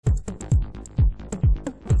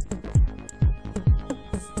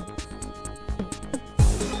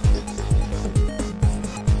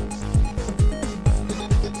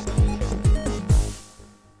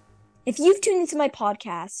if you've tuned into my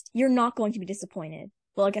podcast, you're not going to be disappointed.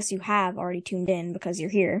 Well, I guess you have already tuned in because you're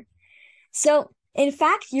here. So, in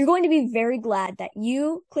fact, you're going to be very glad that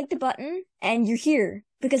you clicked the button and you're here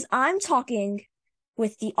because I'm talking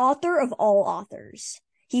with the author of all authors.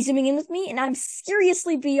 He's zooming in with me, and I'm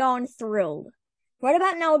seriously beyond thrilled. Right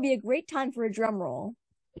about now would be a great time for a drum roll.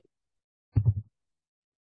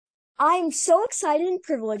 I'm so excited and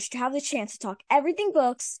privileged to have the chance to talk everything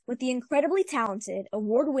books with the incredibly talented,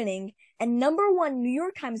 award-winning, and #1 New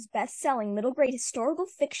York Times best-selling middle-grade historical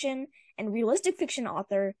fiction and realistic fiction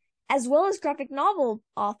author, as well as graphic novel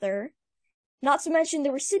author, not to mention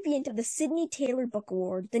the recipient of the Sidney Taylor Book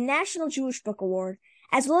Award, the National Jewish Book Award,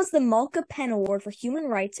 as well as the Malka Penn Award for Human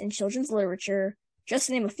Rights in Children's Literature, just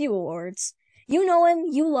to name a few awards. You know him,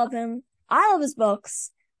 you love him, I love his books.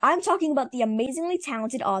 I'm talking about the amazingly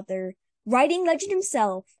talented author, writing legend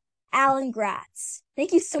himself, Alan Gratz.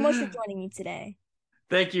 Thank you so much for joining me today.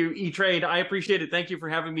 Thank you, E-Trade. I appreciate it. Thank you for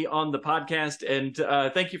having me on the podcast, and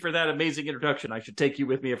thank you for that amazing introduction. I should take you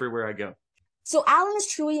with me everywhere I go. So Alan is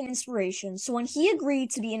truly an inspiration. So when he agreed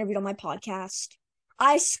to be interviewed on my podcast,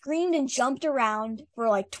 I screamed and jumped around for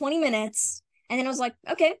like 20 minutes, and then I was like,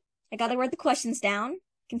 okay, I gotta write the questions down.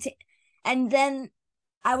 And then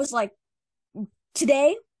I was like,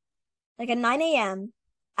 today, like at 9 a.m.,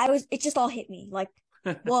 it just all hit me. Like,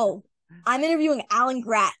 whoa, I'm interviewing Alan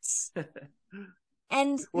Gratz.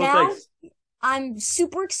 And now thanks. I'm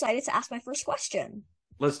super excited to ask my first question.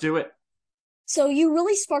 Let's do it. So you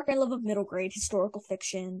really sparked my love of middle grade historical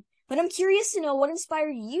fiction, but I'm curious to know what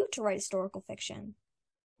inspired you to write historical fiction.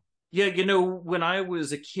 Yeah, when I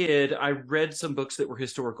was a kid, I read some books that were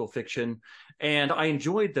historical fiction, and I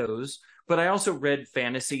enjoyed those, but I also read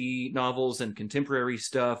fantasy novels and contemporary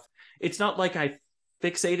stuff. It's not like I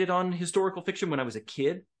fixated on historical fiction when I was a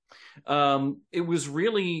kid. It was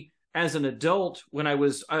really as an adult when I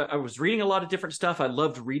was reading a lot of different stuff. I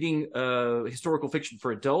loved reading historical fiction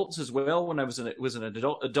for adults as well when I was an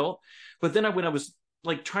adult. But then when I was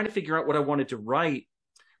like trying to figure out what I wanted to write,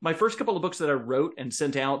 my first couple of books that I wrote and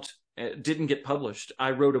sent out didn't get published.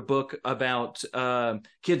 I wrote a book about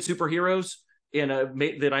kid superheroes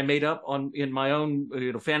that I made up in my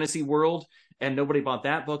own fantasy world, and nobody bought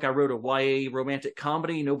that book. I wrote a YA romantic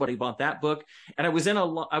comedy. Nobody bought that book. And I was in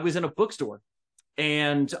a bookstore,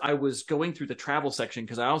 and I was going through the travel section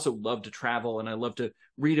because I also love to travel and I love to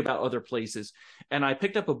read about other places. And I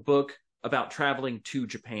picked up a book about traveling to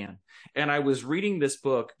Japan. And I was reading this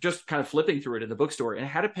book, just kind of flipping through it in the bookstore, and it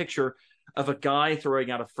had a picture of a guy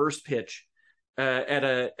throwing out a first pitch at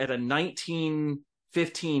a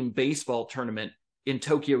 1915 baseball tournament in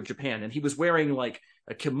Tokyo, Japan. And he was wearing like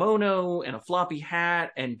a kimono and a floppy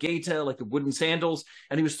hat and gaita, like the wooden sandals.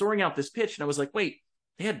 And he was throwing out this pitch. And I was like, wait,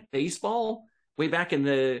 they had baseball way back in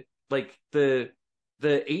the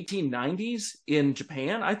 1890s in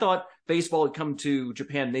Japan? I thought baseball had come to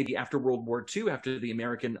Japan maybe after World War II, after the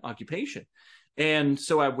American occupation. And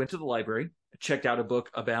so I went to the library, checked out a book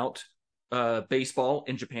about baseball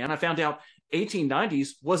in Japan. I found out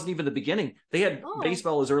 1890s wasn't even the beginning. They had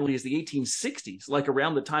baseball as early as the 1860s, like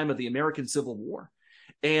around the time of the American Civil War.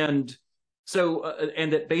 And so,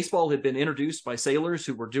 and that baseball had been introduced by sailors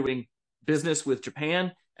who were doing business with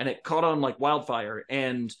Japan, and it caught on like wildfire.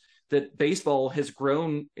 And that baseball has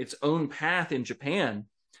grown its own path in Japan.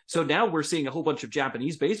 So now we're seeing a whole bunch of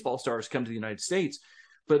Japanese baseball stars come to the United States.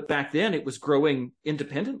 But back then it was growing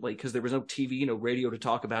independently because there was no TV, no radio to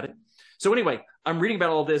talk about it. So anyway, I'm reading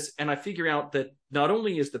about all this, and I figure out that not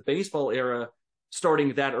only is the baseball era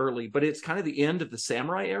starting that early, but it's kind of the end of the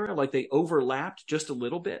samurai era. Like they overlapped just a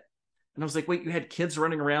little bit. And I was like, wait, you had kids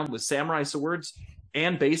running around with samurai swords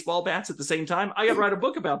and baseball bats at the same time? I got to write a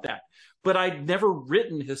book about that. But I'd never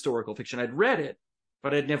written historical fiction. I'd read it,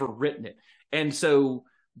 but I'd never written it. And so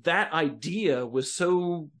that idea was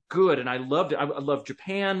so good, and I loved it. I love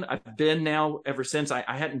Japan. I've been now ever since. I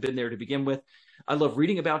hadn't been there to begin with. I love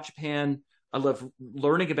reading about Japan. I love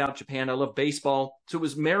learning about Japan. I love baseball. So it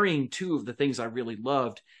was marrying two of the things I really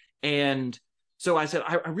loved. And so I said,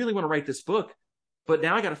 I really want to write this book, but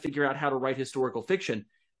now I got to figure out how to write historical fiction.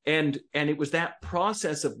 And it was that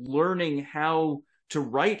process of learning how to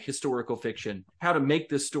write historical fiction, how to make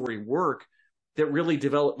this story work, that really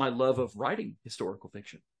developed my love of writing historical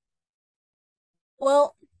fiction.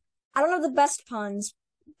 Well, I don't know the best puns,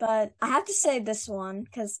 but I have to say this one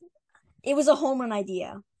because it was a home run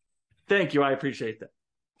idea. Thank you. I appreciate that.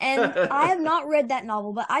 And I have not read that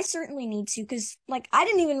novel, but I certainly need to because, like, I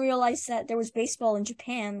didn't even realize that there was baseball in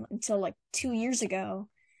Japan until, like, 2 years ago.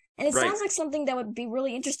 And it sounds like something that would be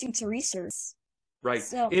really interesting to research. Right.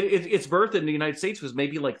 So, its birth in the United States was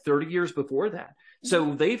maybe like 30 years before that.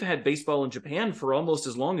 So they've had baseball in Japan for almost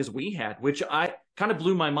as long as we had, which I kind of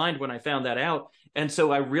blew my mind when I found that out. And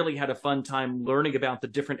so I really had a fun time learning about the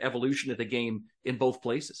different evolution of the game in both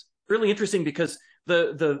places. Really interesting because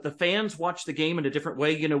the fans watch the game in a different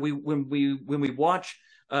way. You know, when we watch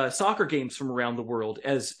soccer games from around the world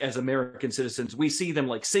as American citizens, we see them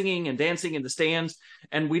like singing and dancing in the stands,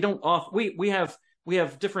 and we don't we have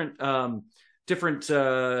different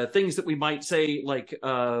things that we might say, like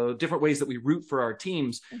different ways that we root for our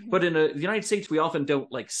teams. But in the United States, we often don't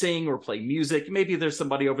like sing or play music. Maybe there's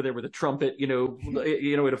somebody over there with a trumpet, you know,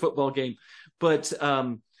 at a football game. But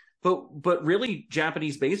really,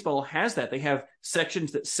 Japanese baseball has that. They have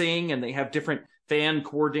sections that sing, and they have different fan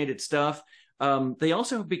coordinated stuff. They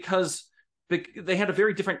also, because they had a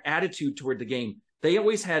very different attitude toward the game. They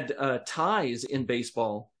always had ties in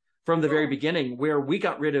baseball from the very beginning, where we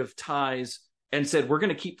got rid of ties and said, we're going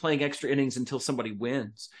to keep playing extra innings until somebody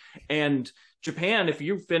wins. And Japan, if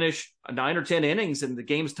you finish 9 or 10 innings and the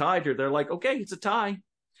game's tied, they're like, okay, it's a tie.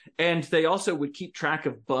 And they also would keep track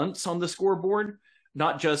of bunts on the scoreboard,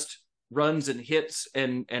 not just runs and hits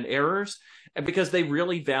and errors, because they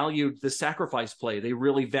really valued the sacrifice play. They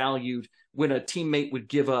really valued when a teammate would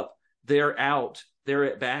give up their out, their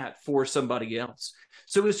at bat for somebody else.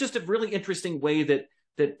 So it was just a really interesting way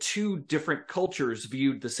that two different cultures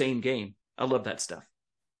viewed the same game. I love that stuff.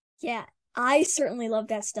 Yeah, I certainly love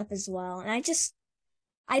that stuff as well. And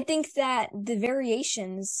I think that the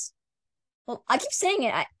variations, well, I keep saying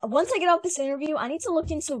it. Once I get off this interview, I need to look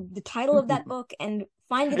into the title of that book and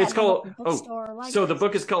find it at the bookstore. So the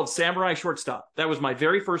book is called Samurai Shortstop. That was my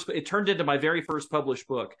very first, it turned into my very first published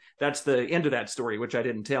book. That's the end of that story, which I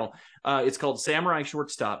didn't tell. It's called Samurai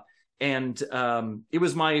Shortstop. And it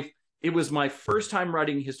was my first time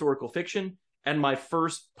writing historical fiction and my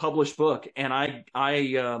first published book. And I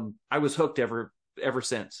was hooked ever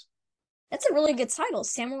since. That's a really good title,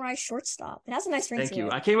 Samurai Shortstop. It has a nice ring to it. Thank you.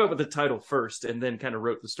 I came up with the title first and then kind of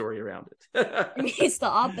wrote the story around it. It's the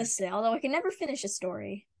opposite, although I can never finish a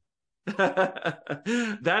story.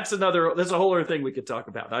 That's a whole other thing we could talk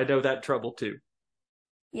about. I know that trouble too.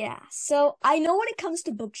 Yeah, so I know when it comes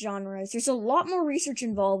to book genres, there's a lot more research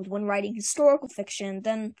involved when writing historical fiction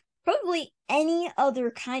than probably any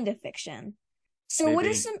other kind of fiction. So What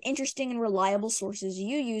are some interesting and reliable sources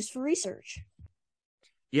you use for research?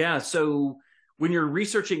 Yeah, so when you're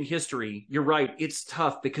researching history, you're right, it's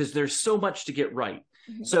tough because there's so much to get right.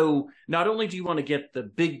 So not only do you want to get the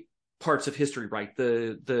big parts of history right,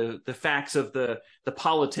 the facts of the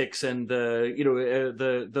politics and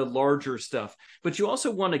the larger stuff, but you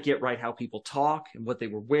also want to get right how people talk and what they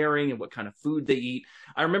were wearing and what kind of food they eat.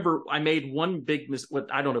 I remember I made one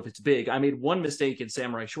I don't know if it's big. I made one mistake in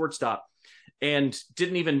Samurai Shortstop and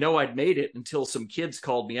didn't even know I'd made it until some kids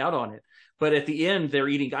called me out on it. But at the end, they're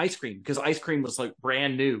eating ice cream because ice cream was like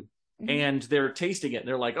brand new, and they're tasting it and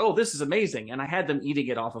they're like, oh, this is amazing. And I had them eating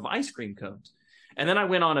it off of ice cream cones. And then I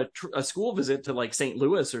went on a school visit to like St.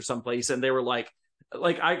 Louis or someplace, and they were like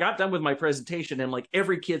I got done with my presentation and like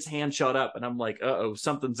every kid's hand shot up, and I'm like, uh-oh,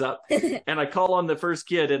 something's up. And I call on the first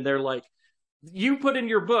kid and they're like, you put in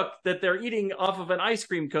your book that they're eating off of an ice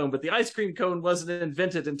cream cone, but the ice cream cone wasn't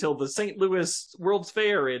invented until the St. Louis World's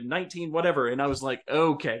Fair in 19 whatever. And I was like,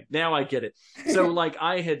 okay, now I get it. So like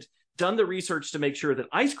I had done the research to make sure that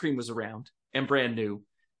ice cream was around and brand new,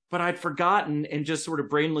 but I'd forgotten and just sort of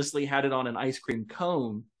brainlessly had it on an ice cream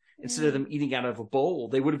cone instead of them eating out of a bowl.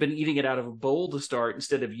 They would have been eating it out of a bowl to start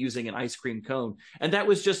instead of using an ice cream cone. And that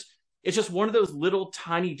was it's just one of those little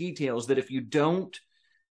tiny details that if you don't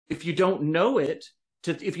know it,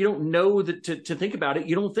 if you don't know that to think about it,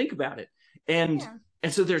 you don't think about it. And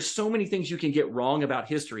so there's so many things you can get wrong about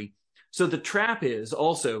history. So the trap is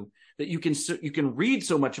also that you can read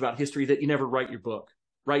so much about history that you never write your book,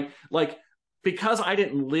 right? Like, because I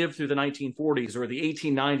didn't live through the 1940s or the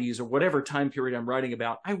 1890s or whatever time period I'm writing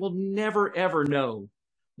about, I will never, ever know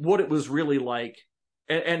what it was really like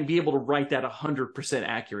and be able to write that 100%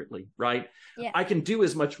 accurately, right? Yeah. I can do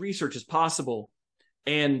as much research as possible,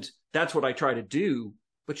 and that's what I try to do,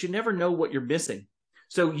 but you never know what you're missing.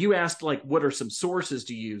 So you asked, like, what are some sources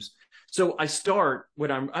to use? So I start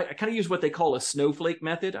when I kind of use what they call a snowflake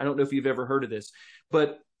method. I don't know if you've ever heard of this,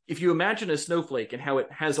 but if you imagine a snowflake and how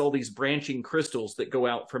it has all these branching crystals that go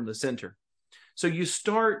out from the center. So you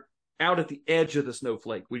start out at the edge of the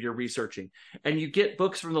snowflake when you're researching, and you get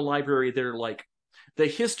books from the library that are like the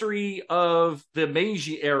history of the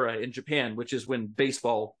Meiji era in Japan, which is when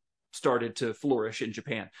baseball started to flourish in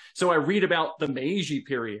Japan. So I read about the Meiji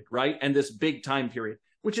period, right? And this big time period,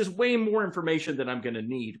 which is way more information than I'm going to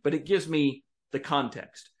need, but it gives me the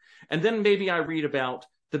context. And then maybe I read about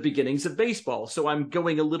the beginnings of baseball. So I'm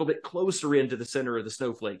going a little bit closer into the center of the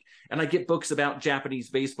snowflake. And I get books about Japanese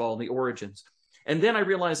baseball and the origins. And then I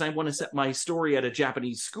realize I want to set my story at a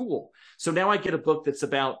Japanese school. So now I get a book that's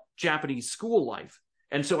about Japanese school life.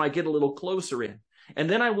 And so I get a little closer in. And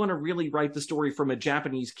then I want to really write the story from a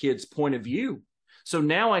Japanese kid's point of view. So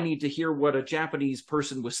now I need to hear what a Japanese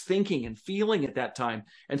person was thinking and feeling at that time.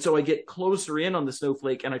 And so I get closer in on the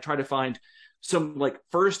snowflake and I try to find some like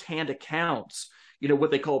firsthand accounts,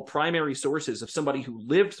 what they call primary sources of somebody who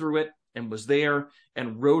lived through it and was there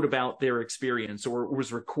and wrote about their experience or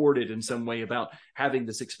was recorded in some way about having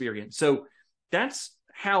this experience. So that's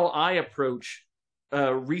how I approach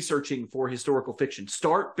researching for historical fiction.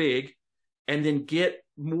 Start big and then get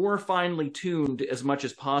more finely tuned as much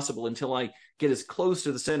as possible until I get as close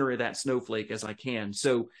to the center of that snowflake as I can.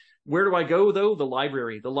 So where do I go, though? The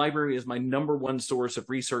library. The library is my number one source of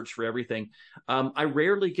research for everything. I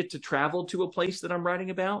rarely get to travel to a place that I'm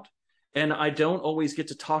writing about, and I don't always get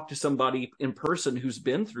to talk to somebody in person who's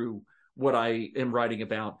been through what I am writing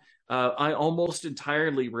about. I almost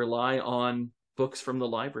entirely rely on books from the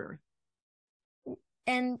library.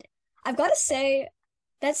 And I've got to say,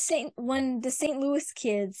 when the St. Louis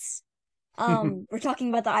kids were talking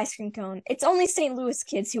about the ice cream cone, it's only St. Louis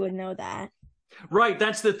kids who would know that. Right.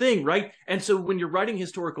 That's the thing, right? And so when you're writing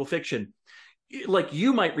historical fiction, like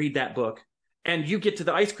you might read that book and you get to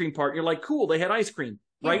the ice cream part, you're like, cool, they had ice cream,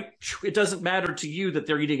 right? Yeah. It doesn't matter to you that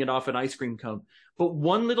they're eating it off an ice cream cone. But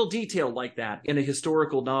one little detail like that in a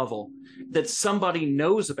historical novel that somebody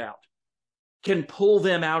knows about can pull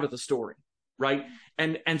them out of the story, right?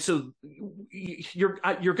 And so you're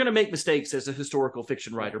going to make mistakes as a historical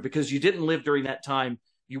fiction writer because you didn't live during that time.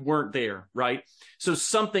 You weren't there, right? So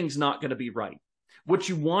something's not going to be right. What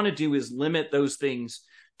you want to do is limit those things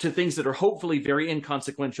to things that are hopefully very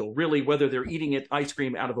inconsequential. Really, whether they're eating ice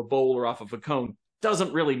cream out of a bowl or off of a cone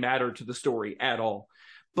doesn't really matter to the story at all.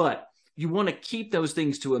 But you want to keep those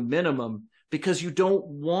things to a minimum because you don't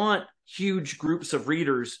want huge groups of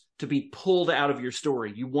readers to be pulled out of your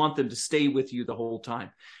story. You want them to stay with you the whole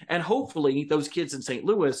time. And hopefully those kids in St.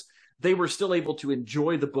 Louis, they were still able to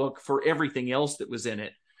enjoy the book for everything else that was in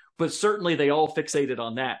it. But certainly they all fixated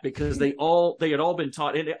on that because they had all been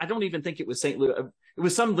taught. And I don't even think it was St. Louis. It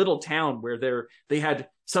was some little town where they had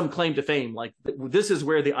some claim to fame. Like this is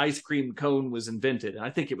where the ice cream cone was invented. And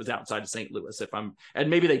I think it was outside of St. Louis and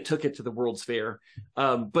maybe they took it to the World's Fair.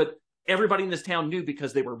 But everybody in this town knew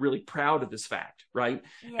because they were really proud of this fact. Right.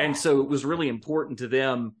 Yeah. And so it was really important to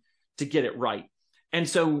them to get it right. And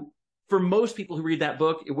so for most people who read that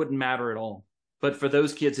book, it wouldn't matter at all. But for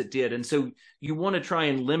those kids, it did. And so you want to try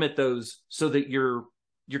and limit those so that you're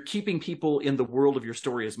keeping people in the world of your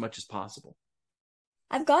story as much as possible.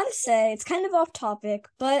 I've got to say, it's kind of off topic,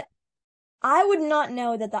 but I would not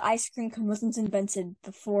know that the ice cream cone wasn't invented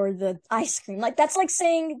before the ice cream. Like, that's like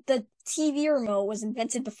saying the TV remote was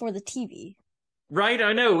invented before the TV. Right,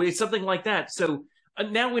 I know. It's something like that. So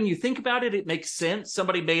now when you think about it, it makes sense.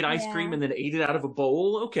 Somebody made ice cream and then ate it out of a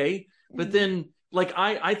bowl. Okay. But then... like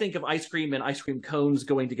I think of ice cream and ice cream cones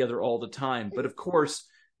going together all the time. But of course,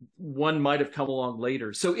 one might have come along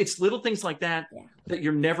later. So it's little things like that that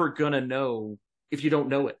you're never going to know if you don't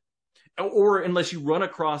know it or unless you run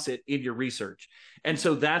across it in your research. And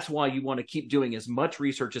so that's why you want to keep doing as much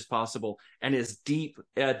research as possible and as deep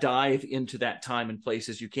dive into that time and place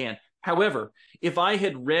as you can. However, if I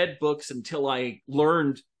had read books until I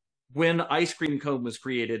learned when ice cream cone was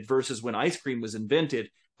created versus when ice cream was invented,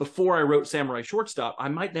 before I wrote Samurai Shortstop, I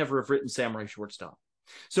might never have written Samurai Shortstop.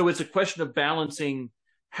 So it's a question of balancing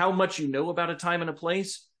how much you know about a time and a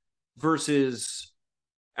place versus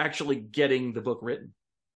actually getting the book written.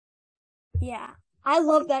 Yeah, I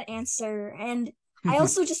love that answer. And I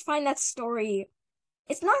also just find that story,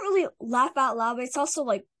 it's not really laugh out loud, but it's also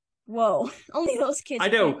like, whoa, only those kids. I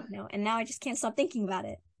know. And now I just can't stop thinking about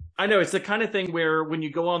it. I know. It's the kind of thing where when you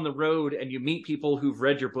go on the road and you meet people who've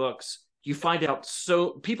read your books, you find out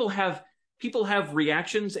people have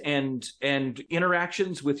reactions and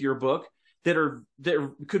interactions with your book that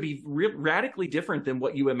could be radically different than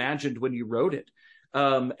what you imagined when you wrote it.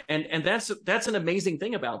 And that's an amazing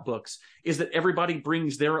thing about books is that everybody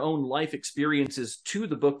brings their own life experiences to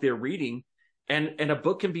the book they're reading, and a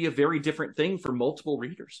book can be a very different thing for multiple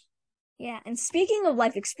readers. Yeah, and speaking of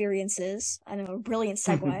life experiences, I know, a brilliant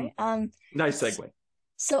segue. Nice segue.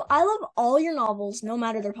 So I love all your novels, no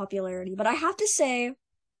matter their popularity. But I have to say,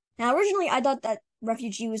 now originally I thought that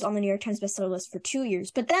Refugee was on the New York Times bestseller list for 2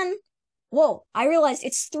 years. But then, whoa, I realized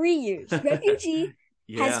it's 3 years. Refugee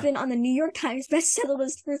has been on the New York Times bestseller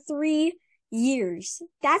list for 3 years.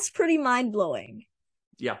 That's pretty mind-blowing.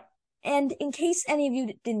 Yeah. And in case any of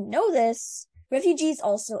you didn't know this, Refugee is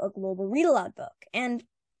also a global read-aloud book, and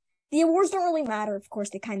the awards don't really matter. Of course,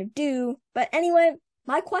 they kind of do. But anyway,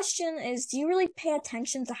 my question is, do you really pay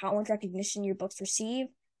attention to how much recognition your books receive?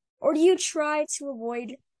 Or do you try to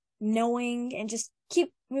avoid knowing and just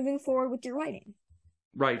keep moving forward with your writing?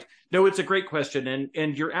 Right. No, it's a great question.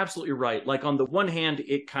 And you're absolutely right. Like on the one hand,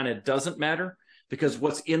 it kind of doesn't matter because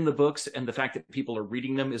what's in the books and the fact that people are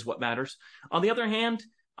reading them is what matters. On the other hand,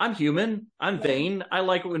 I'm human. I'm vain. I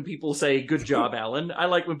like it when people say, good job, Alan. I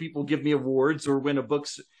like when people give me awards or when a book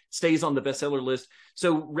stays on the bestseller list.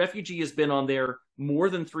 So Refugee has been on there more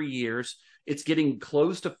than 3 years. It's getting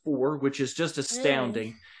close to 4, which is just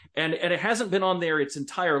astounding. And it hasn't been on there its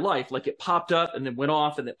entire life. Like it popped up and then went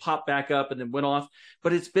off and it popped back up and then went off.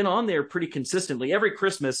 But it's been on there pretty consistently. Every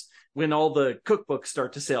Christmas, when all the cookbooks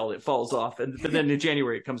start to sell, it falls off. But then in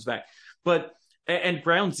January, it comes back. And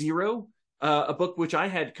Ground Zero, a book which I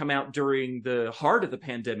had come out during the heart of the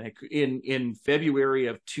pandemic in February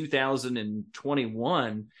of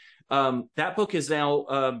 2021. That book is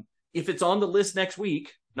now, if it's on the list next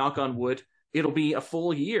week, knock on wood, it'll be a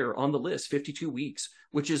full year on the list, 52 weeks,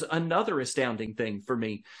 which is another astounding thing for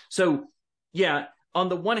me. So, yeah, on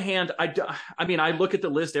the one hand, I mean, I look at the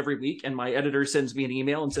list every week and my editor sends me an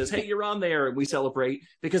email and says, hey, you're on there, and we celebrate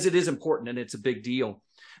because it is important and it's a big deal.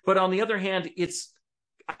 But on the other hand,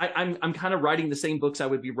 I'm kind of writing the same books I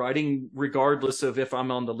would be writing regardless of if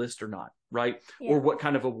I'm on the list or not, right? Yeah. Or what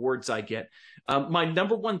kind of awards I get. My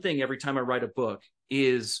number one thing every time I write a book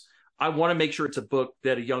is I want to make sure it's a book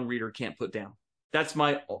that a young reader can't put down. That's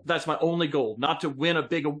my only goal, not to win a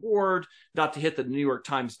big award, not to hit the New York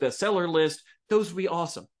Times bestseller list. Those would be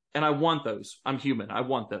awesome. And I want those. I'm human. I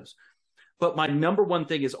want those. But my number one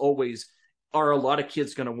thing is always, are a lot of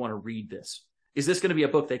kids going to want to read this? Is this going to be a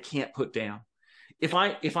book they can't put down? If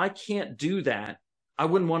I can't do that, I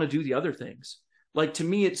wouldn't want to do the other things. Like, to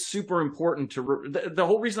me, it's super important the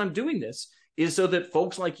whole reason I'm doing this is so that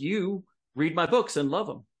folks like you read my books and love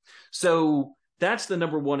them. So that's the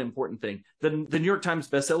number one important thing. The New York Times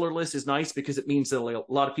bestseller list is nice because it means that a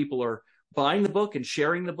lot of people are buying the book and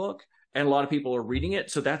sharing the book, and a lot of people are reading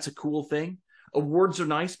it. So that's a cool thing. Awards are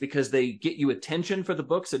nice because they get you attention for the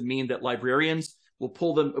books and mean that librarians will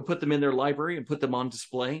put them in their library and put them on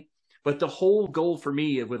display. But the whole goal for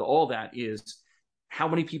me with all that is, how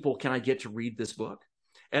many people can I get to read this book?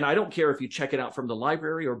 And I don't care if you check it out from the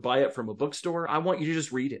library or buy it from a bookstore. I want you to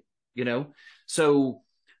just read it, you know? So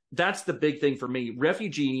that's the big thing for me.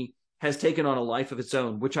 Refugee has taken on a life of its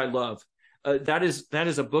own, which I love. That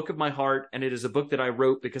is a book of my heart, and it is a book that I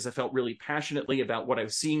wrote because I felt really passionately about what I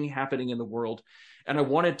was seeing happening in the world, and I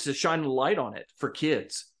wanted to shine a light on it for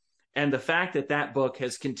kids. And the fact that that book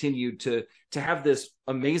has continued to have this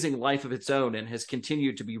amazing life of its own and has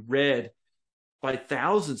continued to be read by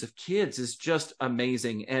thousands of kids is just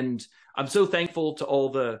amazing. And I'm so thankful to all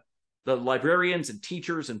the librarians and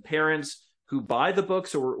teachers and parents who buy the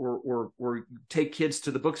books or take kids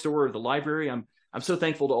to the bookstore or the library. I'm so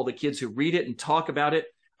thankful to all the kids who read it and talk about it.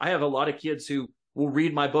 I have a lot of kids who will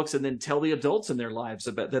read my books and then tell the adults in their lives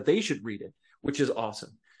about that they should read it, which is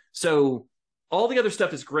awesome. So all the other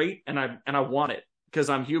stuff is great, and I want it because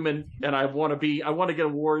I'm human and I want to get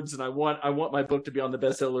awards, and I want my book to be on the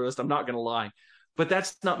bestseller list. I'm not going to lie, but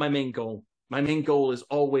that's not my main goal. My main goal is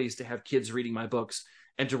always to have kids reading my books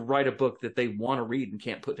and to write a book that they want to read and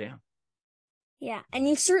can't put down. Yeah, and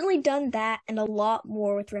you've certainly done that and a lot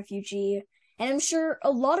more with Refugee. And I'm sure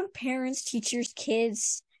a lot of parents, teachers,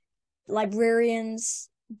 kids, librarians,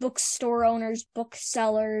 bookstore owners,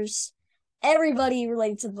 booksellers, everybody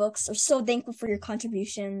related to books are so thankful for your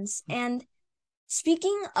contributions. And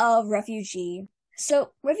speaking of Refugee,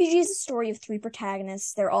 so Refugee is a story of 3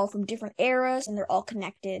 protagonists. They're all from different eras and they're all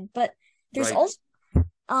connected. But there's also,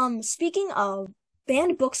 speaking of,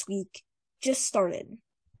 Banned Books Week just started.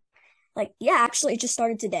 Actually, it just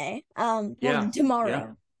started today. Tomorrow. Yeah.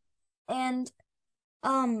 And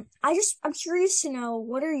I'm curious to know,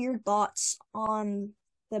 what are your thoughts on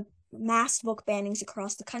the mass book bannings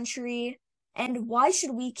across the country, and why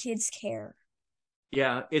should we kids care?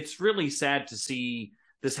 Yeah, it's really sad to see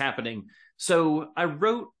this happening. So I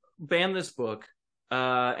banned this book,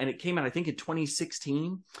 and it came out, I think, in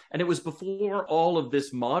 2016, and it was before all of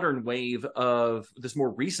this more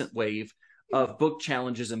recent wave of book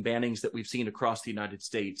challenges and bannings that we've seen across the United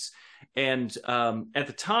States. And at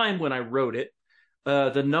the time when I wrote it,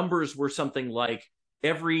 the numbers were something like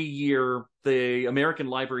every year the American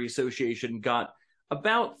Library Association got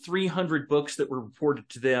about 300 books that were reported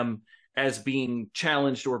to them as being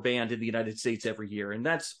challenged or banned in the United States every year. And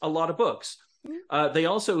that's a lot of books. They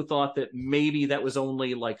also thought that maybe that was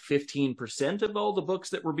only like 15% of all the books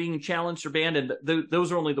that were being challenged or banned, and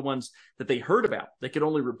those are only the ones that they heard about. They could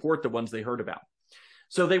only report the ones they heard about.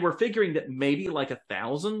 So they were figuring that maybe like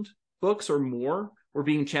 1,000 books or more were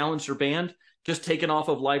being challenged or banned, just taken off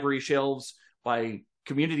of library shelves by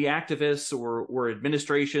community activists or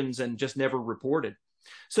administrations and just never reported.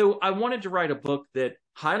 So I wanted to write a book that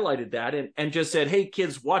highlighted that and just said, hey,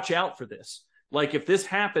 kids, watch out for this. Like, if this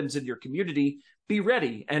happens in your community, be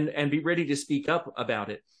ready and be ready to speak up about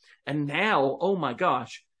it. And now, oh my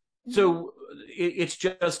gosh. So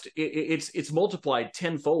it's multiplied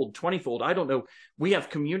tenfold, 20-fold. I don't know. We have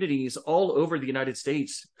communities all over the United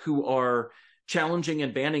States who are challenging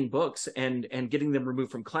and banning books and getting them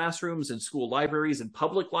removed from classrooms and school libraries and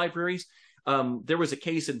public libraries. There was a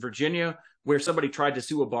case in Virginia where somebody tried to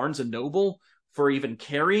sue a Barnes and Noble for even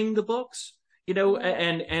carrying the books,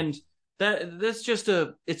 and that's just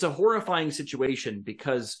it's a horrifying situation,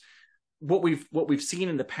 because what we've seen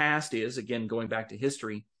in the past is, again, going back to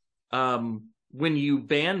history, when you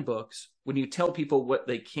ban books, when you tell people what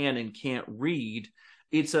they can and can't read,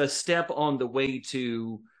 it's a step on the way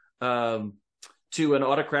to an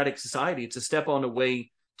autocratic society. It's a step on the way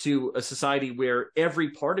to a society where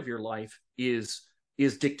every part of your life is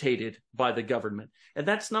dictated by the government. And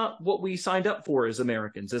that's not what we signed up for as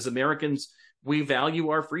Americans. As Americans, we value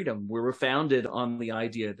our freedom. We were founded on the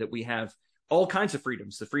idea that we have all kinds of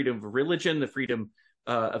freedoms: the freedom of religion, the freedom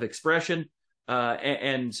of expression,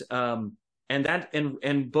 and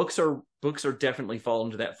books are definitely fall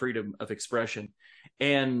into that freedom of expression.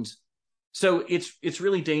 And so it's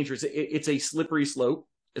really dangerous. It's a slippery slope.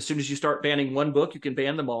 As soon as you start banning one book, you can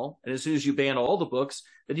ban them all. And as soon as you ban all the books,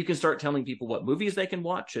 then you can start telling people what movies they can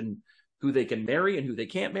watch and who they can marry and who they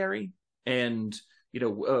can't marry, and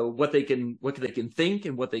what they can think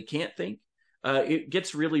and what they can't think. It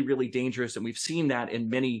gets really, really dangerous, and we've seen that in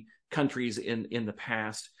many countries in the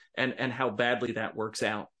past, and how badly that works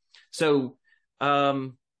out. So,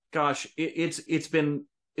 gosh, it's been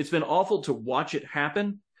awful to watch it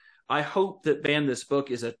happen. I hope that Ban This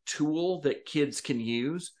Book is a tool that kids can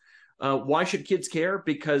use. Why should kids care?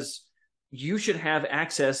 Because you should have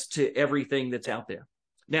access to everything that's out there.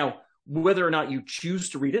 Now, whether or not you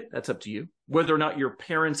choose to read it, that's up to you. Whether or not your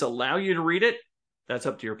parents allow you to read it, that's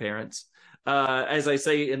up to your parents. As I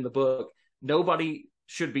say in the book, nobody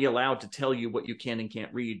should be allowed to tell you what you can and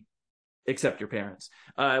can't read except your parents.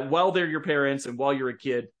 While they're your parents and while you're a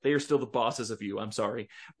kid, they are still the bosses of you. I'm sorry.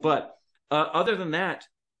 But other than that,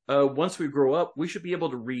 once we grow up, we should be able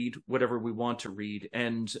to read whatever we want to read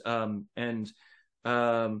and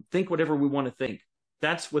think whatever we want to think.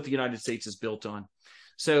 That's what the United States is built on.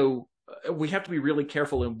 So we have to be really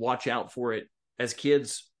careful and watch out for it as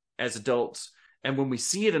kids, as adults. And when we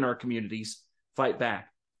see it in our communities, fight back.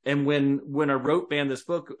 And when I wrote Ban This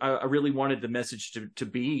Book, I really wanted the message to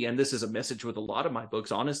be, and this is a message with a lot of my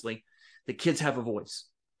books, honestly, that kids have a voice,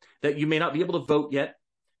 that you may not be able to vote yet,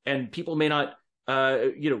 and people may not,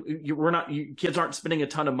 kids aren't spending a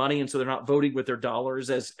ton of money, and so they're not voting with their dollars,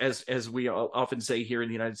 as we often say here in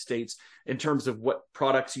the United States, in terms of what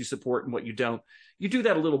products you support and what you don't. You do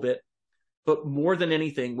that a little bit, but more than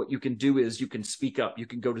anything, what you can do is you can speak up. You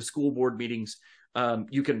can go to school board meetings.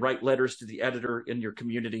 You can write letters to the editor in your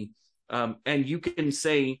community, and you can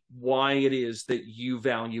say why it is that you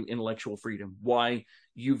value intellectual freedom, why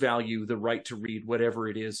you value the right to read whatever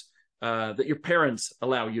it is that your parents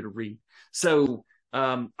allow you to read. So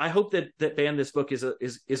I hope that Ban This Book is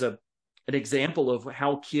an example of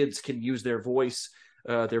how kids can use their voices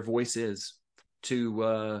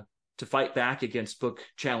to fight back against book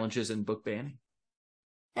challenges and book banning.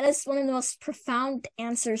 That is one of the most profound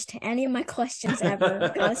answers to any of my questions ever,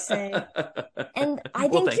 I've gotta say. And I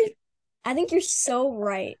think you're so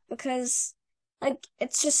right, because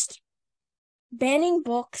it's just banning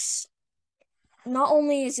books. Not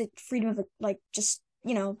only is it freedom of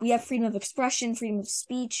we have freedom of expression, freedom of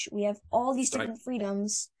speech, we have all these different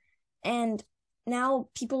freedoms, and now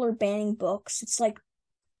people are banning books. It's like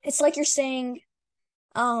you're saying,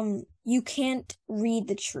 you can't read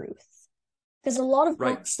the truth. Because a lot of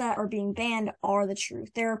books that are being banned are the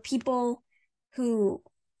truth. There are people who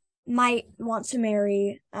might want to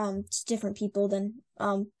marry different people than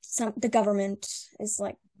the government is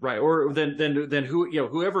like. Right, or then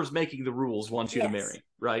whoever's making the rules wants you to marry,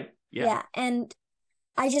 right? Yeah. Yeah, and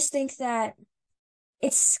I just think that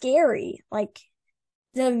it's scary. Like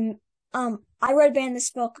I read Ban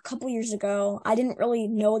This Book a couple years ago. I didn't really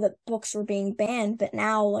know that books were being banned, but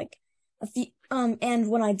now and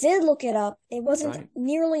when I did look it up, it wasn't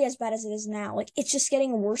nearly as bad as it is now. Like, it's just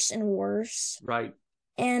getting worse and worse. Right.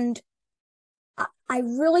 And I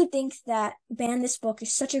really think that Ban This Book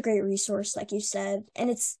is such a great resource, like you said, and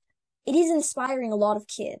it is inspiring a lot of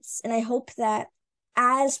kids. And I hope that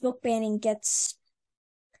as book banning gets,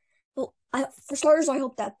 well, for starters, I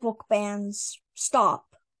hope that book bans stop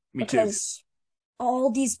Me too. because all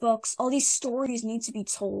these books, all these stories need to be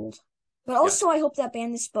told. But Yes. also, I hope that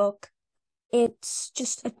Ban This Book, it's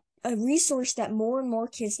just a resource that more and more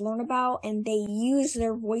kids learn about and they use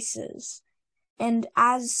their voices. And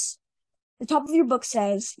as the top of your book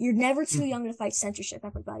says, you're never too young to fight censorship,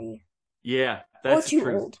 everybody. Yeah, Or that's the too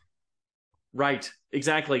truth. old. Right,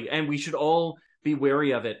 exactly. And we should all be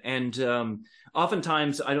wary of it. And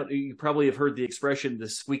oftentimes, I don't, you probably have heard the expression, the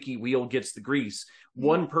squeaky wheel gets the grease. Yeah.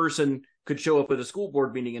 One person could show up at a school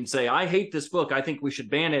board meeting and say, I hate this book. I think we should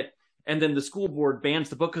ban it. And then the school board bans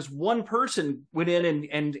the book because one person went in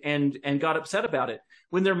and got upset about it.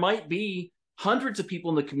 When there might be hundreds of people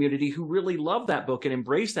in the community who really love that book and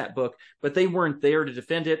embrace that book, but they weren't there to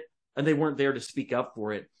defend it and they weren't there to speak up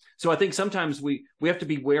for it. So I think sometimes we have to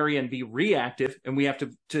be wary and be reactive, and we have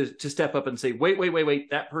to step up and say,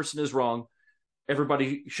 wait, that person is wrong.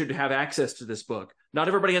 Everybody should have access to this book. Not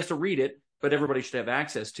everybody has to read it, but everybody should have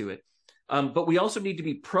access to it. But we also need to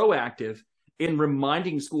be proactive in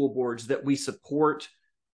reminding school boards that we support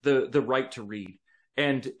the right to read,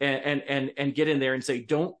 and get in there and say,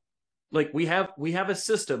 don't, like, we have a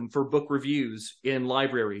system for book reviews in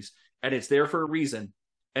libraries, and it's there for a reason.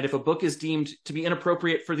 And if a book is deemed to be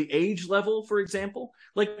inappropriate for the age level, for example,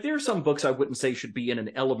 like, there are some books I wouldn't say should be in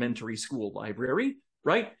an elementary school library,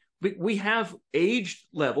 right? We have age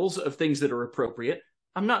levels of things that are appropriate.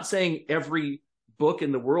 I'm not saying every book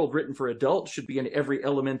in the world written for adults should be in every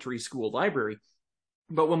elementary school library.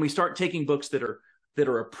 But when we start taking books that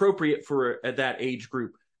are appropriate for that age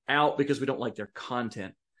group out because we don't like their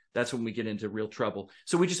content, that's when we get into real trouble.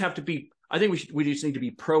 So we just have to be, I think we just need to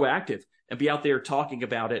be proactive and be out there talking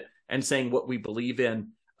about it and saying what we believe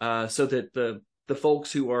in, so that the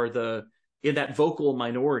folks who are in that vocal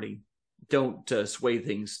minority don't sway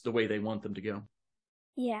things the way they want them to go.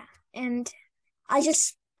 Yeah. And I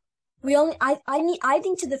just we only I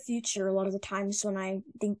think to the future a lot of the times when I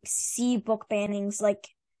think see book bannings, like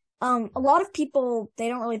a lot of people, they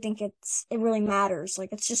don't really think it really matters.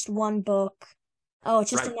 Like it's just one book. Oh,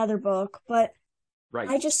 it's just Right, another book. But right,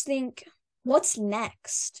 I just think, what's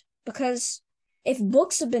next? Because if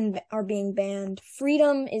books are being banned,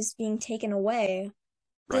 freedom is being taken away,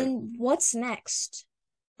 right. then what's next?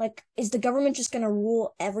 Like, is the government just gonna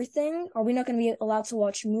rule everything? Are we not gonna be allowed to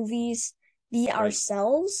watch movies, be Right.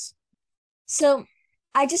 ourselves? So,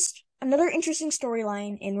 another interesting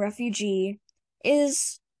storyline in Refugee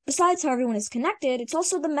is, besides how everyone is connected, it's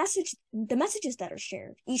also the messages that are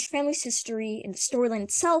shared. Each family's history and the storyline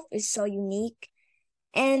itself is so unique,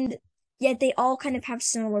 and yet they all kind of have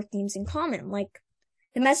similar themes in common. Like,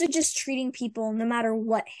 the message is treating people, no matter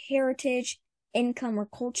what heritage, income, or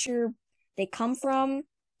culture they come from,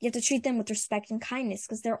 you have to treat them with respect and kindness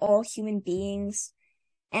because they're all human beings.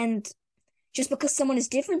 And just because someone is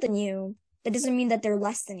different than you, that doesn't mean that they're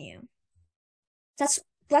less than you. That's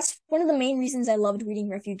that's one of the main reasons I loved reading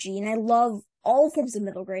Refugee, and I love all forms of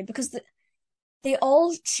middle grade because they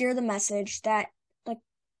all share the message that, like,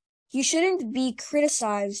 you shouldn't be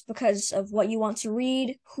criticized because of what you want to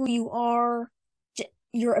read, who you are,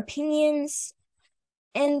 your opinions,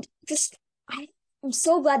 and just I'm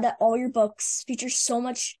so glad that all your books feature so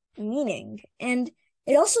much meaning. And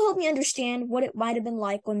it also helped me understand what it might have been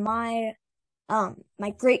like when my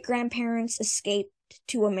great grandparents escaped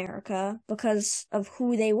to America because of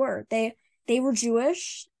who they were. They were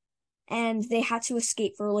Jewish and they had to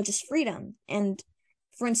escape for religious freedom. And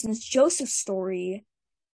for instance, Joseph's story,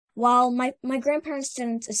 while my grandparents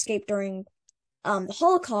didn't escape during the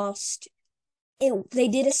Holocaust, they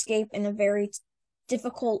did escape in a very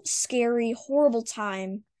difficult, scary, horrible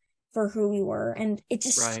time for who we were. And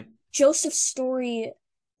Right. Joseph's story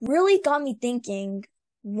really got me thinking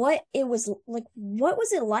what was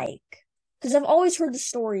it like? Because I've always heard the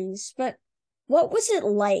stories, but what was it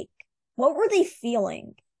like? What were they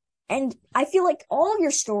feeling? And I feel like all of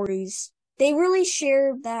your stories, they really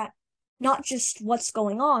share that, not just what's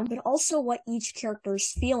going on, but also what each character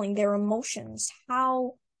is feeling, their emotions,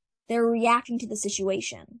 how they're reacting to the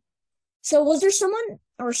situation. So was there someone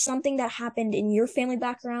or something that happened in your family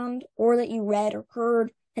background or that you read or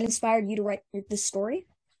heard that inspired you to write this story?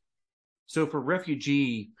 So for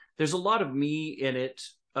Refugee, there's a lot of me in it,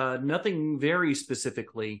 nothing very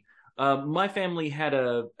specifically. My family had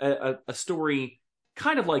a story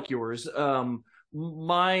kind of like yours.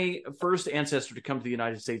 My first ancestor to come to the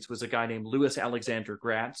United States was a guy named Louis Alexander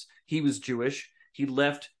Gratz. He was Jewish. He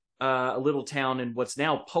left a little town in what's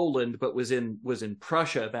now Poland, but was in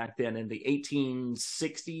Prussia back then in the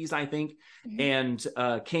 1860s, I think, and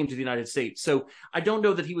came to the United States. So I don't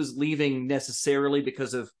know that he was leaving necessarily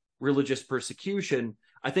because of religious persecution.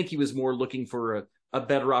 I think he was more looking for a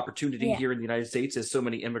better opportunity here in the United States, as so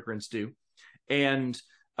many immigrants do. And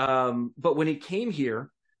but when he came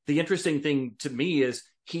here, the interesting thing to me is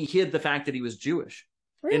he hid the fact that he was Jewish.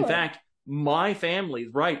 Really? In fact, my family,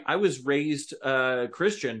 right, I was raised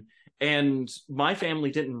Christian, and my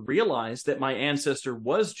family didn't realize that my ancestor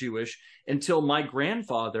was Jewish until my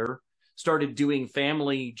grandfather started doing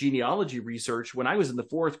family genealogy research when I was in the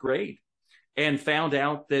 4th grade, and found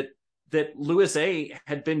out that Louis A.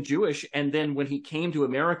 had been Jewish, and then when he came to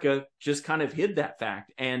America, just kind of hid that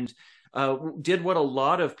fact and did what a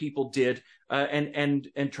lot of people did,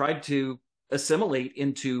 and tried to assimilate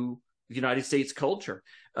into the United States culture,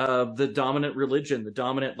 the dominant religion, the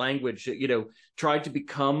dominant language, tried to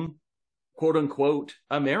become quote unquote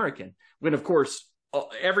American, when of course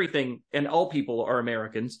everything and all people are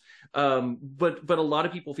Americans. But a lot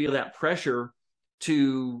of people feel that pressure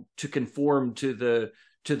to conform to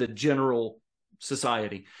the general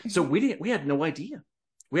society. So we had no idea.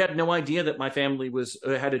 We had no idea that my family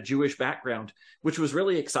had a Jewish background, which was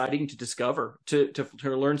really exciting to discover, to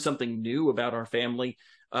learn something new about our family,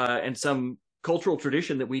 and some cultural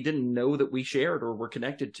tradition that we didn't know that we shared or were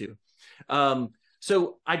connected to.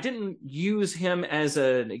 So I didn't use him as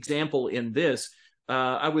an example in this.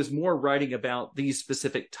 I was more writing about these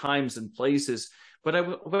specific times and places, but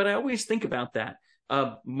I always think about that.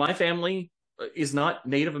 My family is not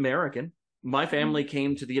Native American. My family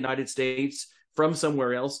came to the United States from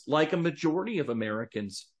somewhere else, like a majority of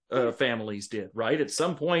Americans' families did, right? At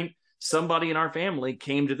some point, somebody in our family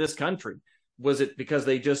came to this country. Was it because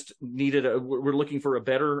they just were looking for a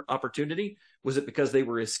better opportunity? Was it because they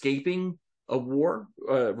were escaping a war,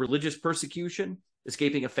 religious persecution,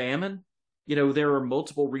 escaping a famine? There are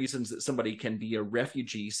multiple reasons that somebody can be a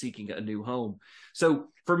refugee seeking a new home. So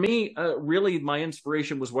for me, really, my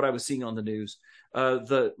inspiration was what I was seeing on the news.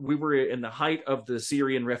 We were in the height of the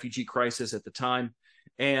Syrian refugee crisis at the time,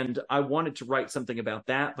 and I wanted to write something about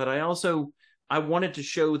that. But I wanted to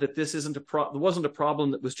show that this wasn't a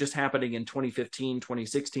problem that was just happening in 2015,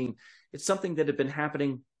 2016. It's something that had been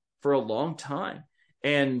happening for a long time,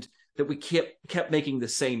 and that we kept making the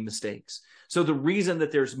same mistakes. So the reason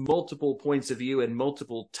that there's multiple points of view and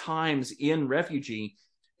multiple times in refugee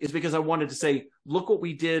is because I wanted to say, look what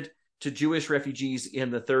we did to Jewish refugees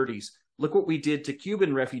in the 30s. Look what we did to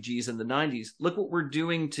Cuban refugees in the 90s. Look what we're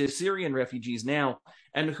doing to Syrian refugees now.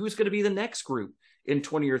 And who's going to be the next group in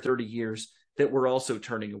 20 or 30 years that we're also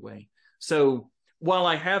turning away? So while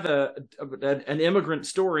I have an immigrant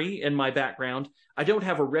story in my background, I don't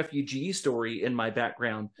have a refugee story in my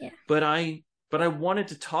background. Yeah. But I wanted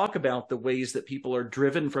to talk about the ways that people are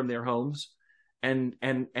driven from their homes and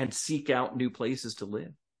seek out new places to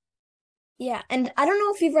live. Yeah, and I don't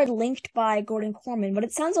know if you've read Linked by Gordon Corman, but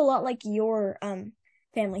it sounds a lot like your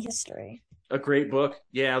family history. A great book.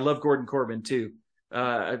 Yeah, I love Gordon Corman too.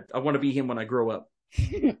 I want to be him when I grow up.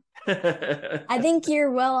 I think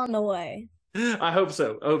you're well on the way. I hope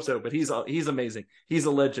so. But he's amazing. He's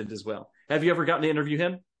a legend as well. Have you ever gotten to interview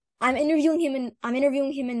him? I'm interviewing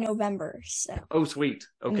him in November. So. Oh, sweet.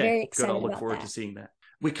 Okay, I'm very excited. Good. I'll look forward to seeing that.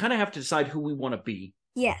 We kind of have to decide who we want to be.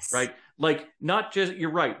 Yes. Right. Like, not just,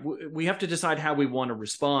 you're right. We have to decide how we want to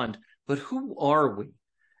respond, but who are we?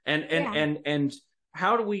 And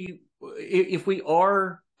how do we, if we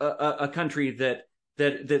are a country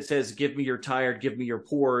that says, give me your tired, give me your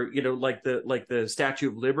poor, like the Statue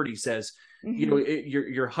of Liberty says,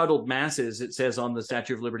 your huddled masses, it says on the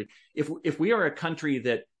Statue of Liberty. If we are a country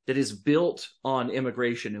that is built on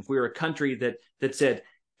immigration, if we're a country that said,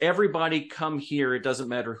 everybody come here, it doesn't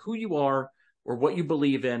matter who you are or what you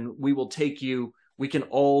believe in, we will take you, we can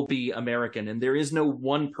all be American. And there is no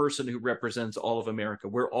one person who represents all of America.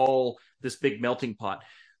 We're all this big melting pot.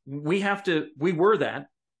 We were that,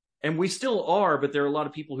 and we still are, but there are a lot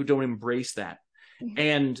of people who don't embrace that.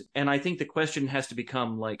 And I think the question has to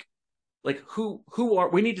become like who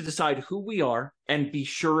we need to decide who we are and be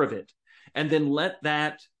sure of it. And then let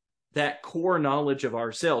that core knowledge of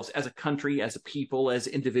ourselves as a country, as a people, as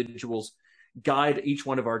individuals, guide each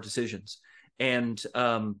one of our decisions. And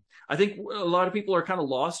I think a lot of people are kind of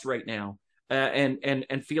lost right now,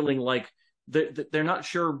 and feeling like they're not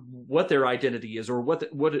sure what their identity is or what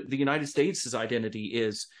the United States' identity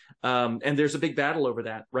is. And there's a big battle over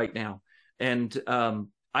that right now. And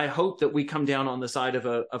I hope that we come down on the side of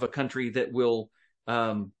a country that will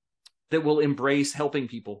embrace helping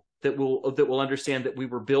people, that will understand that we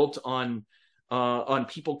were built on on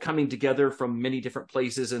people coming together from many different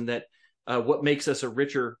places, and that what makes us a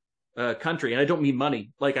richer country. And I don't mean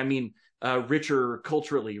money, like I mean richer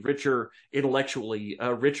culturally, richer intellectually,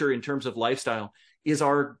 richer in terms of lifestyle, is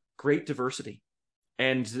our great diversity,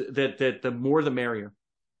 and that the more the merrier.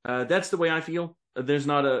 That's the way I feel. There's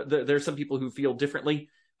some people who feel differently,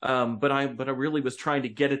 but I really was trying to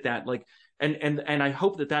get at that, like, and I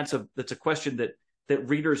hope that's a question that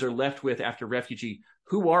readers are left with after Refugee.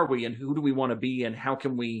 Who are we, and who do we want to be, and how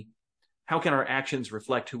can our actions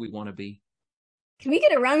reflect who we want to be? Can we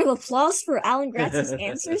get a round of applause for Alan Gratz's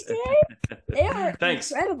answers today? They are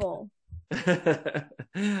Thanks. incredible.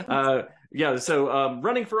 Yeah. So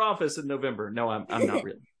running for office in November. No, I'm not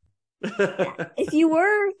really. Yeah, if you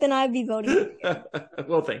were, then I'd be voting.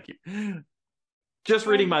 Well, thank you. Just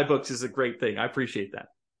reading my books is a great thing. I appreciate that.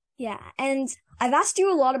 Yeah, and I've asked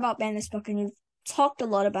you a lot about Ban This Book, and you've talked a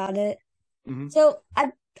lot about it. Mm-hmm. So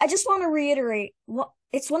I just want to reiterate,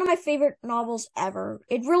 it's one of my favorite novels ever.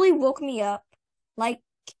 It really woke me up. Like,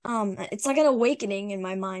 it's like an awakening in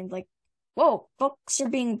my mind. Like, whoa, books are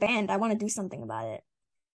being banned. I want to do something about it.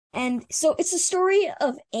 And so it's a story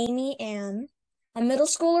of Amy Ann, a middle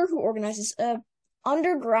schooler who organizes a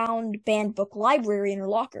underground banned book library in her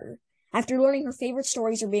locker after learning her favorite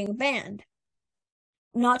stories are being banned.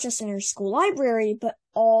 Not just in her school library, but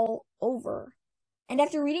all over. And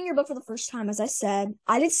after reading your book for the first time, as I said,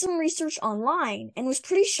 I did some research online and was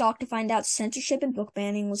pretty shocked to find out censorship and book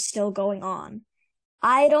banning was still going on.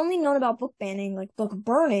 I had only known about book banning, like book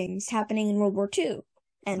burnings, happening in World War II.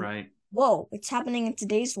 And right. Whoa, it's happening in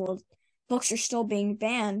today's world. Books are still being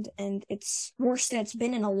banned, and it's worse than it's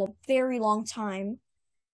been in a very long time.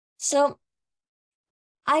 So,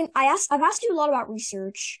 I've asked you a lot about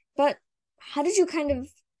research, but how did you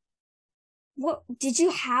what did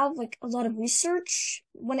you have like a lot of research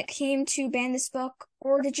when it came to ban this book,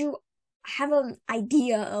 or did you have an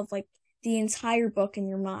idea of like the entire book in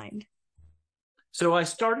your mind? So I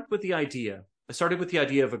started with the idea.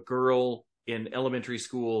 Of a girl in elementary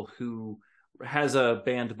school who has a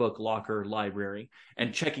banned book locker library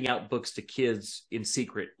and checking out books to kids in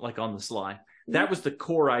secret, like on the sly. That was the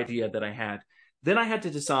core idea that I had. Then I had to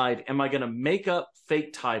decide, am I going to make up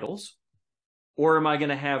fake titles, or am I going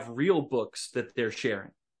to have real books that they're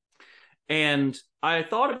sharing? And I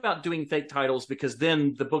thought about doing fake titles because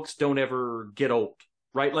then the books don't ever get old,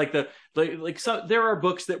 right? There are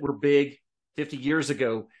books that were big 50 years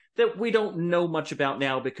ago that we don't know much about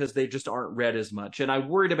now because they just aren't read as much. And I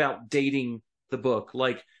worried about dating the book.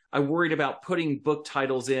 Like, I worried about putting book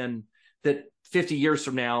titles in that 50 years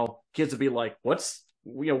from now, kids will be like, what's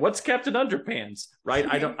Captain Underpants, right?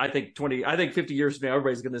 I think 50 years from now,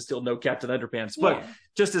 everybody's going to still know Captain Underpants, but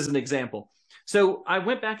just as an example. So I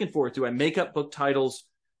went back and forth. Do I make up book titles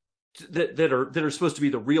that are supposed to be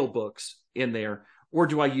the real books in there, or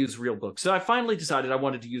do I use real books? So I finally decided I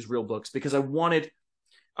wanted to use real books because I wanted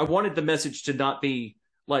the message to not be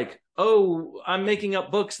like, oh, I'm making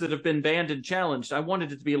up books that have been banned and challenged. I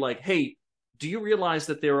wanted it to be like, hey, do you realize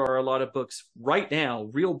that there are a lot of books right now,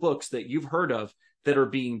 real books that you've heard of, that are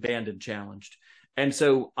being banned and challenged? And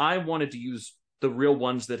so I wanted to use the real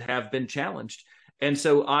ones that have been challenged. And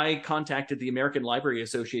so I contacted the American Library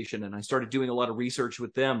Association and I started doing a lot of research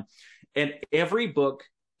with them. And every book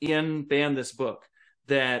in Ban This Book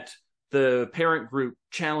that the parent group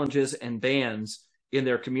challenges and bans in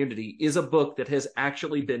their community is a book that has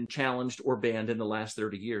actually been challenged or banned in the last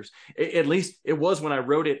 30 years. At least it was when I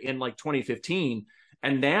wrote it in like 2015.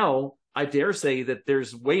 And now I dare say that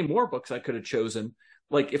there's way more books I could have chosen,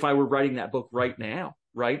 like if I were writing that book right now,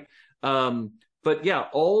 right? But yeah,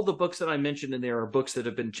 all the books that I mentioned in there are books that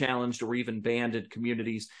have been challenged or even banned in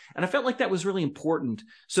communities. And I felt like that was really important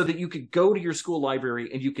so that you could go to your school library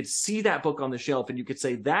and you could see that book on the shelf and you could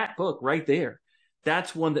say, that book right there,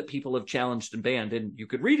 that's one that people have challenged and banned. And you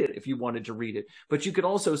could read it if you wanted to read it. But you could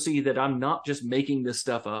also see that I'm not just making this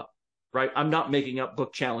stuff up, right? I'm not making up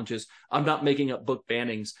book challenges. I'm not making up book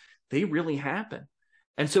bannings. They really happen.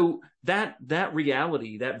 And so that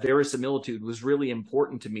reality, that verisimilitude was really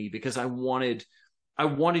important to me because I wanted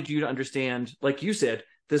you to understand, like you said,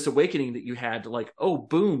 this awakening that you had, like, oh,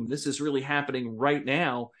 boom, this is really happening right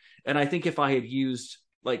now. And I think if I had used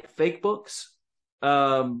like fake books,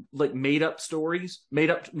 like made up stories,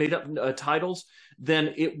 made up titles,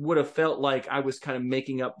 then it would have felt like I was kind of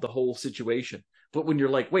making up the whole situation. But when you're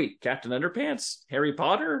like, wait, Captain Underpants, Harry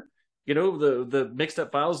Potter, the mixed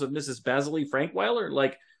up files of Mrs. Basily Frankweiler,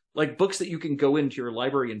 like books that you can go into your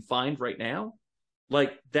library and find right now,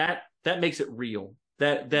 like that makes it real.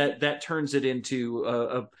 That turns it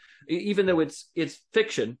into even though it's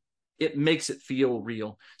fiction, it makes it feel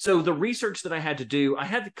real. So the research that I had to do, I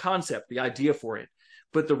had the concept, the idea for it,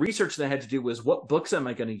 but the research that I had to do was, what books am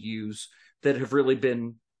I going to use that have really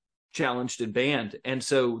been challenged and banned? And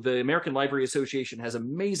so the American Library Association has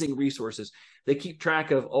amazing resources. They keep track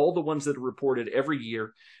of all the ones that are reported every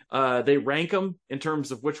year. They rank them in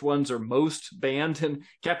terms of which ones are most banned, and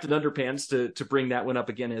Captain Underpants, to bring that one up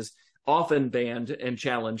again, is often banned and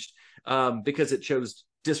challenged because it shows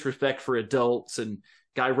disrespect for adults and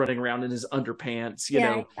guy running around in his underpants. You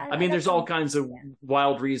know, I mean, there's all kinds of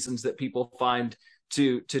wild reasons that people find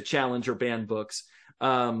to challenge or ban books.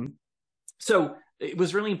 So it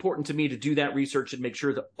was really important to me to do that research and make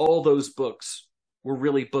sure that all those books were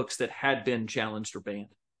really books that had been challenged or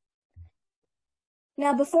banned.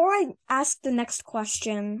 Now, before I ask the next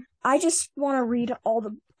question, I just want to read all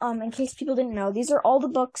the, in case people didn't know, these are all the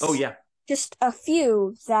books. Oh, yeah. Just a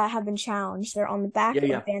few that have been challenged. They're on the back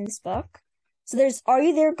of Ban's book. So there's Are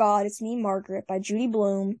You There, God? It's Me, Margaret by Judy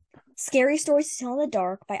Blume. Scary Stories to Tell in the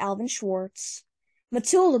Dark by Alvin Schwartz.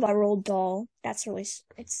 Matilda by Roald Dahl. That's really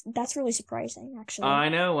surprising, actually. I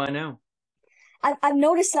know. I've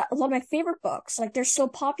noticed that a lot of my favorite books, like, they're so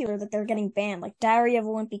popular that they're getting banned, like Diary of a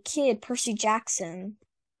Wimpy Kid, Percy Jackson.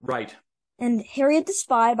 Right. And Harriet the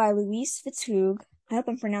Spy by Louise Fitzhugh. I hope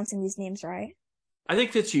I'm pronouncing these names right. I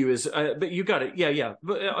think Fitzhugh is, but you got it. Yeah.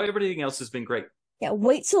 But everything else has been great. Yeah,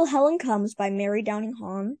 Wait Till Helen Comes by Mary Downing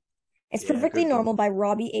Hahn. It's Perfectly Normal by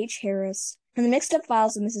Robbie H. Harris. And The Mixed Up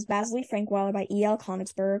Files of Mrs. Basley Frankweiler by E.L.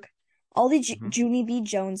 Konigsberg. All the Junie B.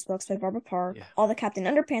 Jones books by Barbara Park. Yeah. All the Captain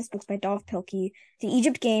Underpants books by Dov Pilkey. The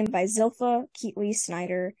Egypt Game by Zilpha Keatley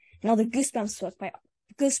Snyder. And all the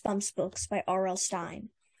Goosebumps books by R.L. Stein.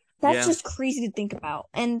 That's just crazy to think about.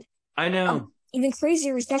 And I know. Even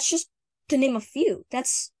crazier is that's just to name a few.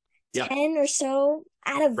 That's 10 or so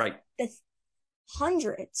out of the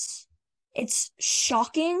hundreds. It's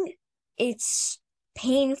shocking. It's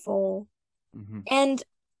painful. And,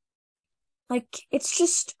 like, it's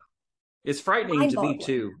frightening to me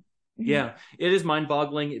too. Yeah, it is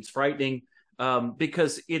mind-boggling. It's frightening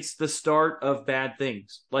because it's the start of bad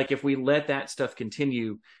things. Like, if we let that stuff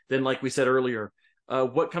continue, then, like we said earlier,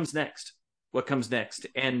 what comes next? What comes next?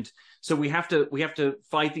 And so we have to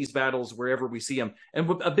fight these battles wherever we see them.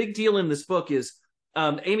 And a big deal in this book is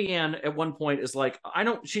Amy Ann at one point is like, I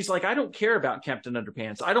don't care about Captain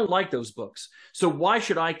Underpants. I don't like those books. So why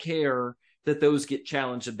should I care that those get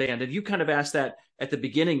challenged and banned? And you kind of asked that at the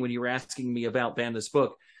beginning when you were asking me about ban this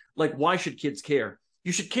book. Like, why should kids care?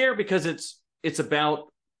 You should care because it's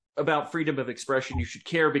about freedom of expression. You should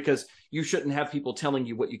care because you shouldn't have people telling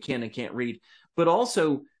you what you can and can't read. But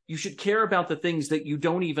also, you should care about the things that you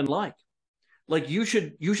don't even like. Like, you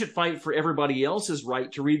should fight for everybody else's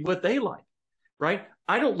right to read what they like, right?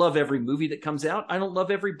 I don't love every movie that comes out. I don't love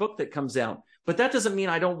every book that comes out. But that doesn't mean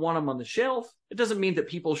I don't want them on the shelf. It doesn't mean that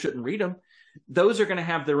people shouldn't read them. Those are going to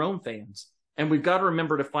have their own fans. And we've got to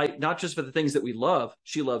remember to fight not just for the things that we love.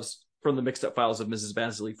 She loves From the Mixed Up Files of Mrs.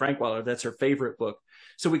 Basley Frankweiler. That's her favorite book.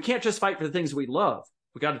 So we can't just fight for the things we love.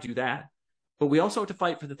 We got to do that. But we also have to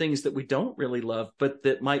fight for the things that we don't really love, but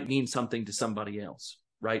that might mean something to somebody else,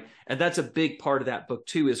 right? And that's a big part of that book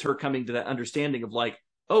too, is her coming to that understanding of like,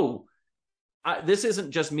 oh, this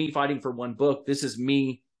isn't just me fighting for one book. This is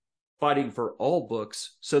me fighting for all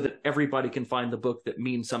books so that everybody can find the book that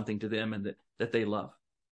means something to them and that they love.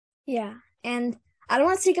 Yeah. And I don't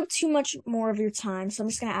want to take up too much more of your time, so I'm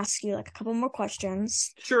just going to ask you like a couple more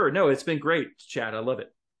questions. Sure. No, it's been great to chat. I love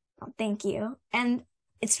it. Oh, thank you. And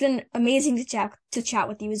it's been amazing to chat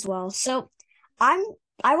with you as well. So I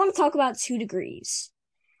want to talk about 2 Degrees.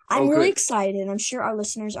 I'm really excited, and I'm sure our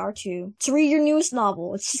listeners are too, to read your newest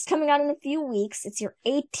novel. It's just coming out in a few weeks. It's your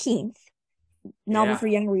 18th novel for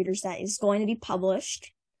young readers that is going to be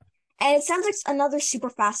published. And it sounds like another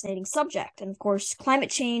super fascinating subject. And of course,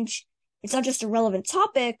 climate change, it's not just a relevant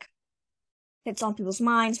topic that's on people's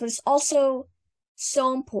minds, but it's also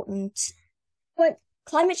so important. But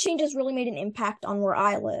climate change has really made an impact on where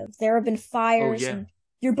I live. There have been fires, and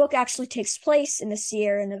your book actually takes place in the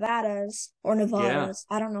Sierra Nevadas or Nevadas.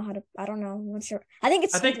 Yeah. I don't know. I'm not sure. I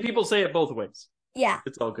think people say it both ways. Yeah.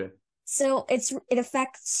 It's all good. So it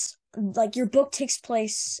affects, like, your book takes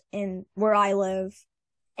place in where I live.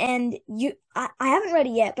 And I haven't read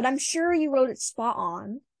it yet, but I'm sure you wrote it spot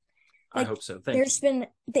on. Like, I hope so. Thank you.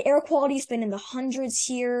 The air quality's been in the hundreds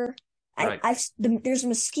here. Right. There's a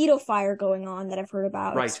mosquito fire going on that I've heard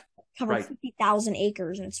about. Right. It's covered 50,000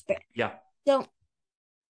 acres, and it's big. Yeah. So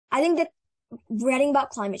I think that writing about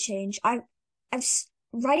climate change, I'm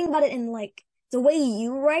writing about it in like the way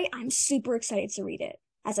you write. I'm super excited to read it,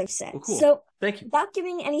 as I've said. Well, cool. So thank you. Without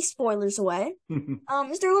giving any spoilers away,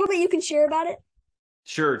 is there a little bit you can share about it?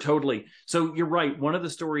 Sure, totally. So you're right. One of the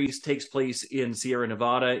stories takes place in Sierra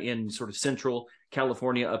Nevada, in sort of central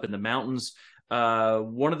California, up in the mountains.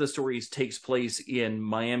 One of the stories takes place in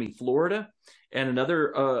Miami, Florida, and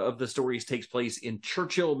another of the stories takes place in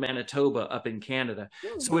Churchill, Manitoba, up in Canada.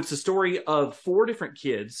 Hmm. So it's a story of four different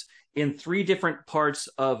kids in three different parts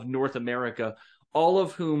of North America, all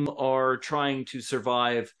of whom are trying to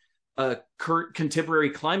survive contemporary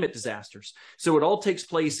climate disasters. So it all takes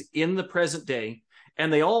place in the present day,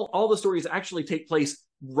 and they all the stories actually take place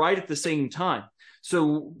right at the same time.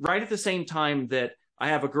 So right at the same time that I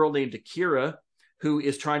have a girl named Akira who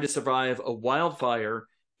is trying to survive a wildfire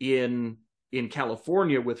in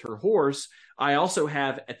California with her horse, I also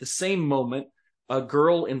have at the same moment a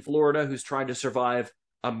girl in Florida who's trying to survive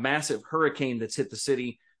a massive hurricane that's hit the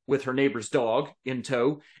city with her neighbor's dog in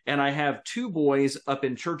tow. And I have two boys up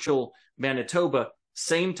in Churchill, Manitoba,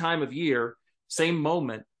 same time of year, same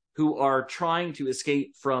moment, who are trying to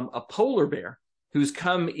escape from a polar bear who's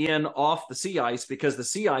come in off the sea ice because the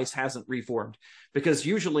sea ice hasn't reformed. Because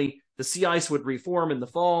usually the sea ice would reform in the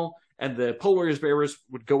fall and the polar bears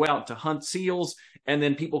would go out to hunt seals, and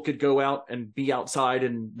then people could go out and be outside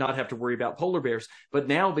and not have to worry about polar bears. But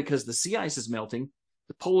now, because the sea ice is melting,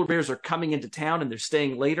 the polar bears are coming into town and they're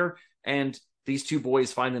staying later, and these two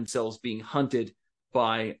boys find themselves being hunted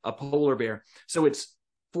by a polar bear. So it's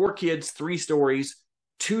four kids, three stories,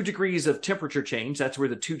 2 degrees of temperature change. That's where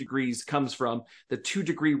the 2 degrees comes from, the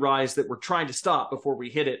 2-degree rise that we're trying to stop before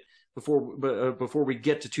we hit it, before we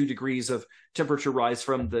get to 2 degrees of temperature rise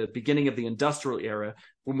from the beginning of the industrial era,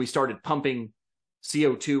 when we started pumping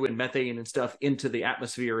CO2 and methane and stuff into the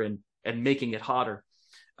atmosphere and making it hotter.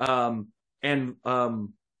 And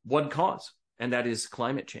one cause, and that is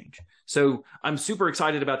climate change. So I'm super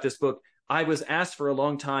excited about this book. I was asked for a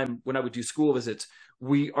long time when I would do school visits,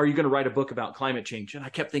 are you going to write a book about climate change? And I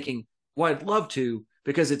kept thinking, well, I'd love to,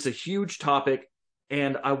 because it's a huge topic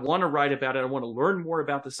and I want to write about it. I want to learn more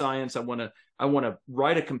about the science. I want to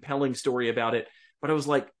write a compelling story about it. But I was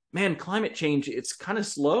like, man, climate change, it's kind of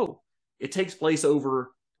slow. It takes place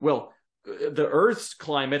over, well, the Earth's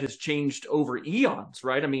climate has changed over eons,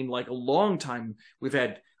 right? I mean, like a long time. We've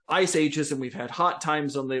had ice ages and we've had hot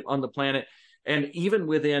times on the planet. And even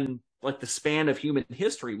within like the span of human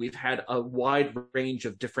history, we've had a wide range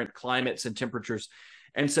of different climates and temperatures.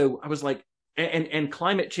 And so I was like, and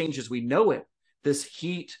climate change as we know it, this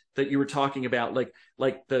heat that you were talking about, like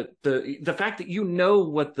the fact that you know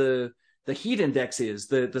what the heat index is,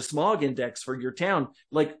 the smog index for your town.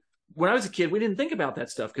 Like when I was a kid, we didn't think about that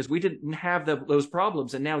stuff because we didn't have those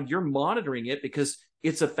problems. And now you're monitoring it because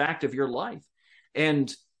it's a fact of your life.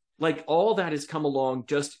 And like all that has come along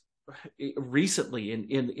just recently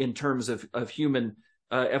in terms of human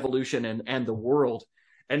evolution and the world.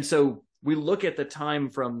 And so we look at the time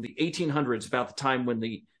from the 1800s, about the time when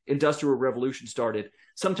the Industrial Revolution started.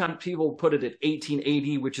 Sometimes people put it at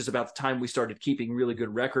 1880, which is about the time we started keeping really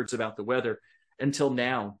good records about the weather, until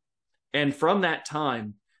now. And from that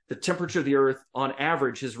time, the temperature of the Earth on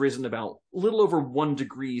average has risen about a little over 1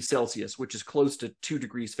 degree Celsius, which is close to 2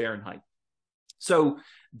 degrees Fahrenheit. So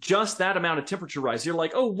just that amount of temperature rise, you're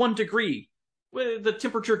like, oh, 1 degree. Well, the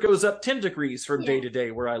temperature goes up 10 degrees from day to day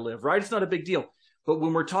where I live, right? It's not a big deal. But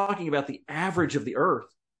when we're talking about the average of the Earth,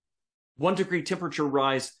 1 degree temperature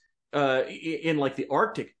rise in like the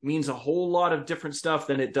Arctic means a whole lot of different stuff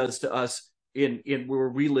than it does to us in where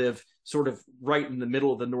we live, sort of right in the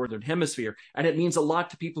middle of the northern hemisphere. And it means a lot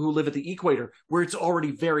to people who live at the equator, where it's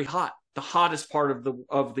already very hot, the hottest part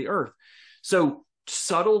of the Earth. So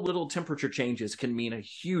subtle little temperature changes can mean a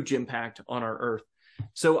huge impact on our Earth.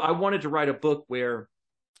 So I wanted to write a book where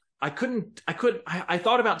I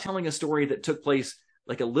thought about telling a story that took place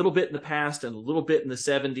like a little bit in the past and a little bit in the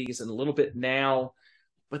 70s and a little bit now.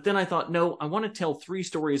 But then I thought, no, I want to tell 3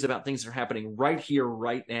 stories about things that are happening right here,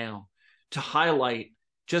 right now, to highlight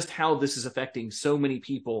just how this is affecting so many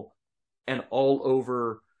people and all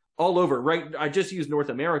over, right? I just used North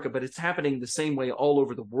America, but it's happening the same way all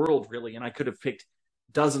over the world, really. And I could have picked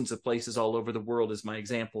dozens of places all over the world as my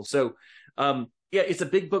example. So, yeah, it's a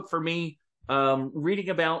big book for me. Reading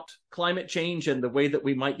about climate change and the way that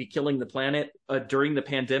we might be killing the planet during the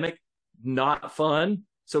pandemic, not fun.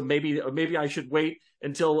 So maybe I should wait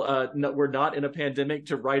until we're not in a pandemic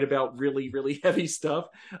to write about really, really heavy stuff.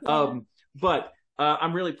 Yeah. But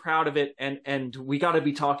I'm really proud of it, and we got to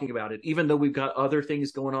be talking about it. Even though we've got other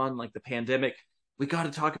things going on like the pandemic, we got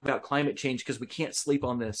to talk about climate change because we can't sleep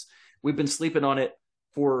on this. We've been sleeping on it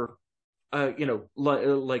for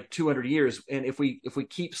like 200 years, and if we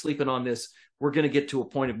keep sleeping on this, we're going to get to a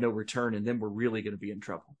point of no return, and then we're really going to be in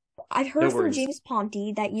trouble. I've No heard from worries. James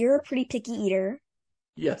Ponty that you're a pretty picky eater.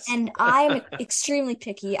 Yes. And I'm extremely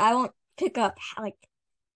picky. I won't pick up like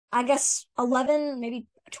I guess 11, maybe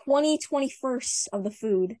 20, 21st of the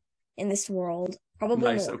food in this world,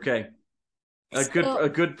 probably Nice. more. Okay. So, A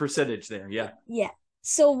good percentage there. Yeah. yeah.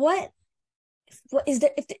 So what is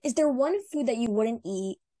there if is there one food that you wouldn't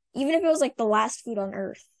eat even if it was like the last food on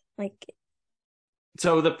earth? Like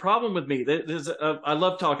So the problem with me, I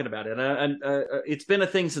love talking about it, and it's been a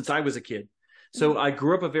thing since I was a kid. So mhm. I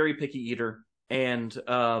grew up a very picky eater, and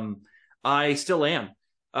I still am.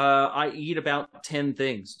 I eat about 10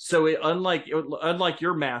 things. So unlike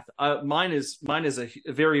your math, mine is a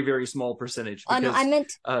very very small percentage No, I because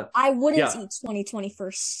meant uh, I wouldn't yeah. eat 20,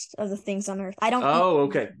 21st of the things on earth. I don't eat Oh,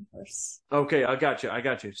 okay. 21st. Okay, I got you. I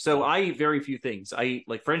got you. So I eat very few things. I eat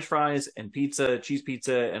like French fries and pizza, cheese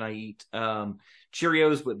pizza, and I eat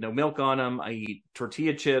Cheerios with no milk on them. I eat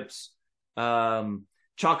tortilla chips,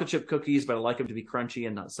 chocolate chip cookies, but I like them to be crunchy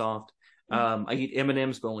and not soft. I eat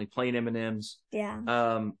M&Ms, but only plain M&Ms. Yeah.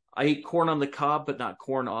 I eat corn on the cob, but not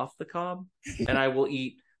corn off the cob. And I will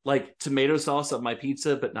eat like tomato sauce on my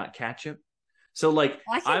pizza, but not ketchup. So like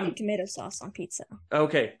Well, I can't do I'm tomato sauce on pizza.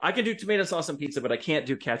 Okay, I can do tomato sauce on pizza, but I can't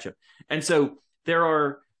do ketchup. And so there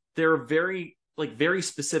are very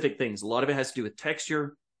specific things. A lot of it has to do with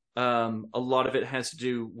texture. A lot of it has to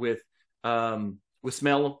do with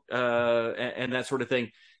smell and that sort of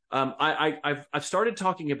thing. I've started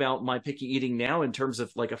talking about my picky eating now in terms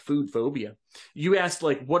of like a food phobia. You asked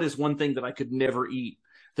like what is one thing that I could never eat?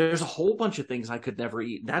 There's a whole bunch of things I could never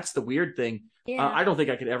eat. That's the weird thing. Yeah. I don't think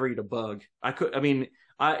I could ever eat a bug. I could. I mean,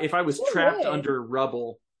 if I was Who trapped would? under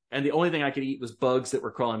rubble and the only thing I could eat was bugs that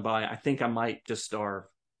were crawling by, I think I might just starve.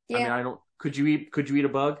 I mean, Yeah. I don't. Could you eat a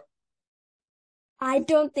bug? I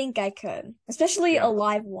don't think I could, especially a Yeah.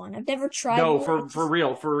 live one. I've never tried No, one. for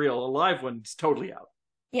real, a live one's totally out.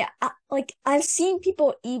 Yeah, like I've seen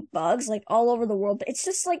people eat bugs like all over the world, but it's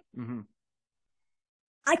just like Hmm.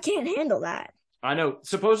 I can't handle that. I know.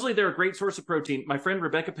 Supposedly they're a great source of protein. My friend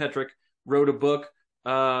Rebecca Petrick wrote a book.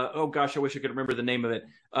 Oh gosh, I wish I could remember the name of it.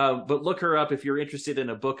 But look her up if you're interested in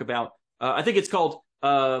a book about. I think it's called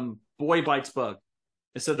Boy Bites Bug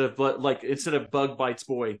instead of Bug Bites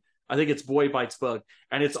Boy. I think it's Boy Bites Bug,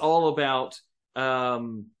 and it's um,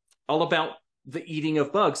 all about the eating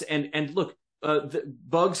of bugs. And look, the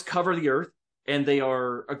bugs cover the earth, and they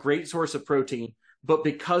are a great source of protein. But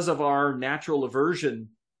because of our natural aversion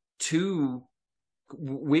to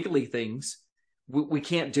wiggly things, we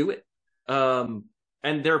can't do it. Um,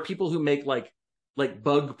 and there are people who make like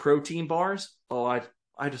bug protein bars. Oh,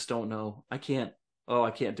 I just don't know. I can't. Oh,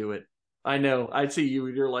 I can't do it. I know. I see you,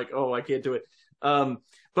 and you're like, oh, I can't do it. Um,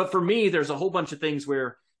 but for me, there's a whole bunch of things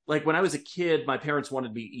where, like, when I was a kid, my parents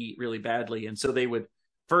wanted me to eat really badly, and so they would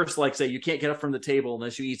first like say you can't get up from the table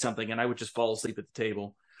unless you eat something, and I would just fall asleep at the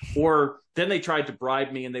table. Or then they tried to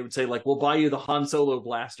bribe me and they would say, like, we'll buy you the Han Solo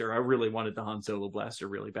blaster. I really wanted the Han Solo blaster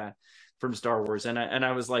really bad from Star Wars. And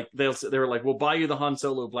I was like, they were like, we'll buy you the Han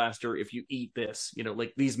Solo blaster if you eat this,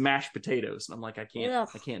 like these mashed potatoes. And I'm like, Ugh.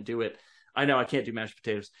 I can't do it. I know I can't do mashed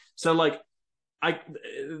potatoes. So like I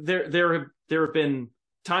there have been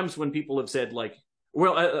times when people have said like,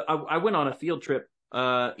 well, I went on a field trip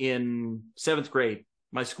in seventh grade.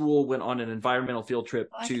 My school went on an environmental field trip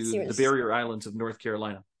I can see to where the this is barrier going. islands of North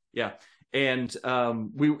Carolina. Yeah. And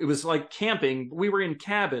it was like camping. We were in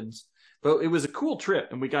cabins, but it was a cool trip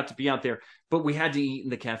and we got to be out there, but we had to eat in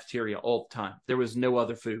the cafeteria all the time. There was no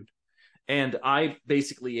other food. And I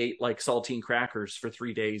basically ate like saltine crackers for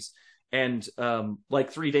 3 days. And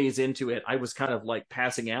like 3 days into it, I was kind of like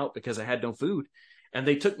passing out because I had no food. And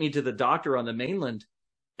they took me to the doctor on the mainland,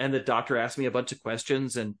 and the doctor asked me a bunch of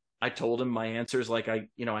questions, and I told him my answers like I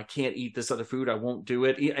can't eat this other food. I won't do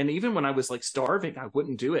it. And even when I was like starving, I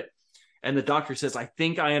wouldn't do it. And the doctor says, I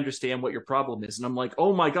think I understand what your problem is. And I'm like,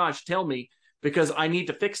 oh my gosh, tell me, because I need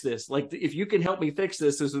to fix this. Like, if you can help me fix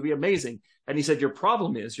this, this would be amazing. And he said, your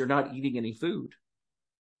problem is you're not eating any food.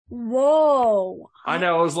 Whoa. I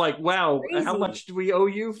know. I was like, wow, how Crazy. much do we owe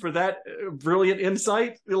you for that brilliant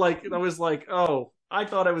insight? Like, I was like, oh, I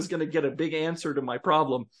thought I was going to get a big answer to my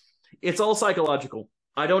problem. It's all psychological.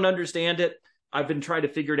 I don't understand it. I've been trying to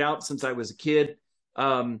figure it out since I was a kid.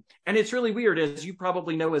 And it's really weird, as you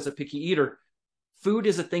probably know as a picky eater. Food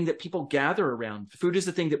is a thing that people gather around. Food is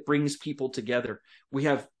a thing that brings people together. We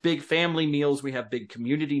have big family meals. We have big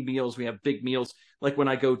community meals. We have big meals. Like when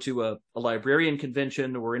I go to a librarian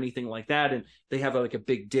convention or anything like that, and they have like a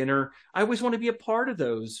big dinner, I always want to be a part of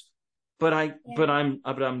those. But Yeah.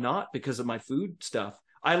 I'm not because of my food stuff.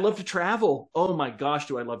 I love to travel. Oh my gosh,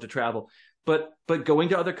 do I love to travel. But going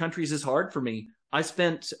to other countries is hard for me. I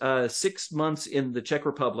spent 6 months in the Czech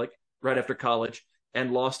Republic right after college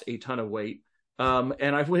and lost a ton of weight.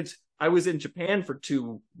 And I was in Japan for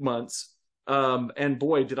 2 months. And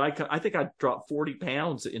boy, I think I dropped 40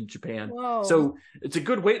 pounds in Japan. Whoa. So it's a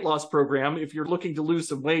good weight loss program. If you're looking to lose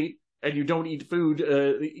some weight and you don't eat food,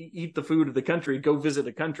 eat the food of the country, go visit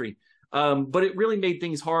a country. But it really made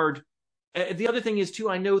things hard. The other thing is too,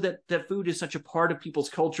 I know that food is such a part of people's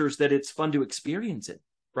cultures that it's fun to experience it,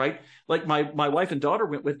 right? Like my wife and daughter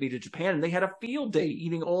went with me to Japan and they had a field day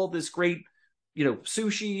eating all this great,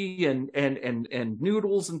 sushi and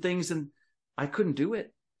noodles and things. And I couldn't do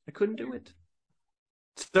it.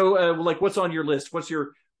 So like what's on your list? What's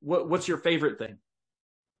your favorite thing?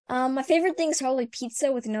 My favorite thing is probably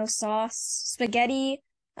pizza with no sauce, spaghetti,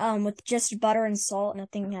 with just butter and salt,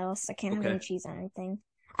 nothing else. I can't have any cheese on anything.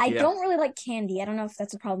 I don't really like candy. I don't know if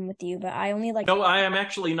that's a problem with you, but I only like. No, I am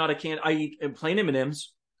actually not a candy. I eat plain M&Ms,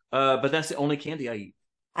 but that's the only candy I eat.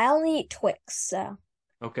 I only eat Twix. So.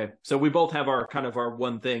 Okay, so we both have our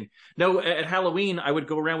one thing. No, at Halloween I would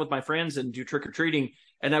go around with my friends and do trick or treating,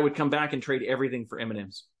 and I would come back and trade everything for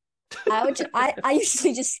M&Ms. I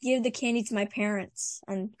usually just give the candy to my parents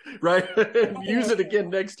and right use it again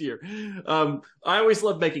next year. I always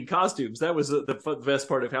loved making costumes. That was the best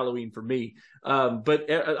part of Halloween for me. But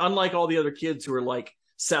unlike all the other kids who were like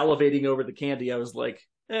salivating over the candy, I was like,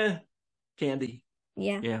 candy.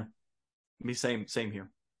 Yeah. Me same here.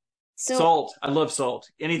 So, salt. I love salt.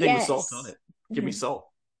 Anything with salt on it. Give me Mm-hmm. salt.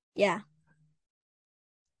 Yeah.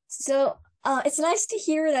 So it's nice to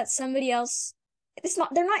hear that somebody else. It's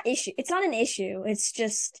not an issue.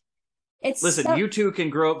 Listen, you too can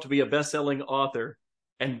grow up to be a best-selling author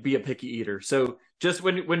and be a picky eater. So just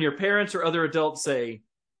when your parents or other adults say,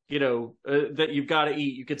 that you've got to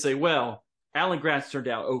eat, you could say, well, Alan Gratz turned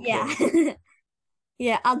out okay. Yeah.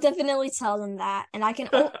 Yeah, I'll definitely tell them that, and I can.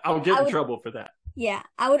 I'll get in trouble for that. Yeah,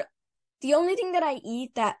 I would. The only thing that I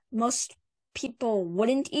eat that most people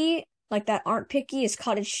wouldn't eat, like that aren't picky, is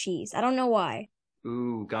cottage cheese. I don't know why.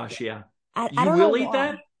 Ooh, gosh, yeah. I You don't will know eat why.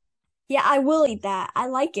 that? Yeah, I will eat that. I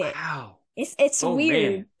like it. Wow. It's Oh,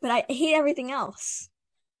 weird, man. but I hate everything else.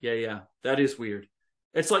 Yeah. That is weird.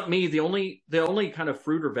 It's like me, the only kind of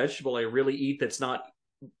fruit or vegetable I really eat that's not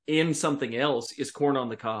in something else is corn on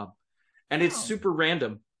the cob. And it's super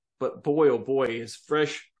random, but boy, oh boy, is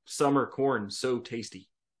fresh summer corn so tasty.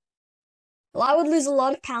 Well, I would lose a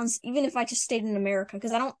lot of pounds even if I just stayed in America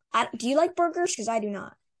because do you like burgers? Because I do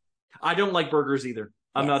not. I don't like burgers either.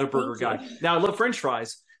 I'm not a burger guy. Now I love French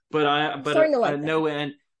fries, but I know,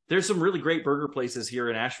 and there's some really great burger places here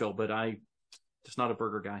in Asheville, but I just not a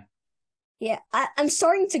burger guy. Yeah, I'm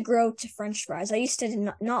starting to grow to French fries. I used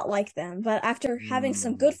to not like them, but after having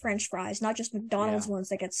some good French fries, not just McDonald's ones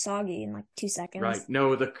that get soggy in like 2 seconds. Right.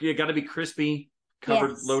 No, you got to be crispy,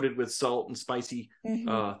 covered, loaded with salt and spicy.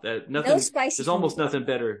 Mm-hmm. No spicy. There's almost nothing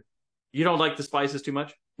better. You don't like the spices too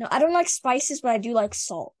much? No, I don't like spices, but I do like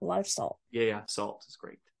salt. A lot of salt. Yeah, salt is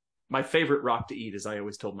great. My favorite rock to eat, as I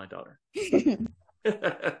always told my daughter.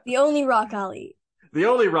 The only rock I'll eat. The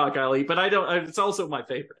only rock I'll eat, but I don't. It's also my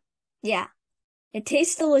favorite. Yeah, it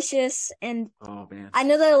tastes delicious, and oh man, I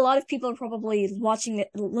know that a lot of people are probably watching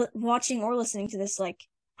or listening to this like,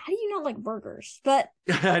 how do you not like burgers? But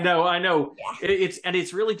I know. Yeah.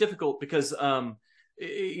 It's really difficult because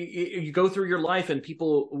you go through your life and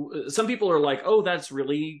some people are like, oh, that's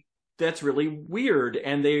really weird,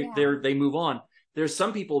 and they move on. There's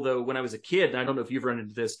some people though, when I was a kid, and I don't know if you've run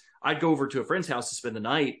into this, I'd go over to a friend's house to spend the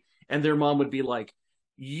night, and their mom would be like,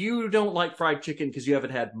 you don't like fried chicken because you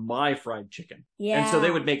haven't had my fried chicken. Yeah. And so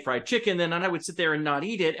they would make fried chicken, and I would sit there and not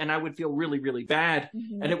eat it, and I would feel really, really bad.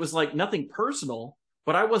 Mm-hmm. And it was like nothing personal,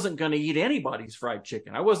 but I wasn't going to eat anybody's fried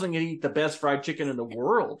chicken. I wasn't going to eat the best fried chicken in the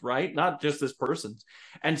world, right? Not just this person's.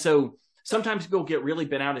 And so sometimes people get really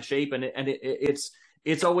bent out of shape, and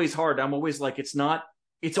it's always hard. I'm always like, it's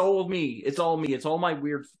all me. It's all me. It's all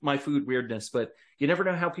my food weirdness. But you never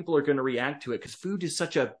know how people are going to react to it because food is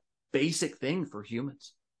such a basic thing for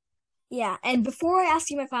humans. Yeah, and before I ask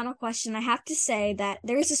you my final question, I have to say that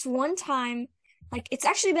there's this one time, like it's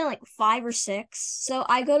actually been like 5 or 6. So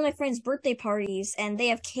I go to my friends' birthday parties and they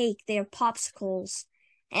have cake, they have popsicles,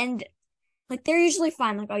 and like they're usually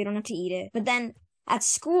fine, like, oh, you don't have to eat it. But then at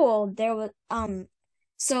school there was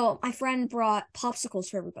so my friend brought popsicles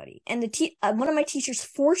for everybody, and one of my teachers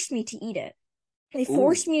forced me to eat it. They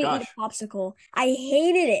forced me to eat a popsicle. I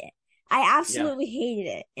hated it. I absolutely hated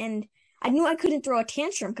it. And I knew I couldn't throw a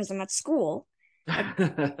tantrum because I'm at school.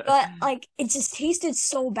 But like it just tasted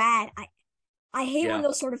so bad. I hate when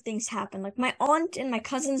those sort of things happen. Like my aunt and my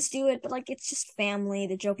cousins do it, but like it's just family,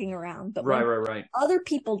 they're joking around. But right. Other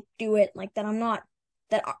people do it like that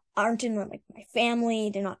aren't in like my family,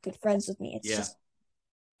 they're not good friends with me. It's just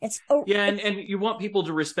and you want people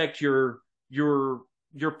to respect your your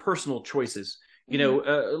personal choices. You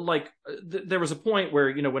know, there was a point where,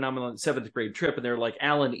 you know, when I'm on a 7th grade trip and they're like,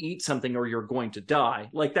 Alan, eat something or you're going to die.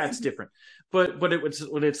 Like, that's different. But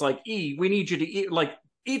when it's like, we need you to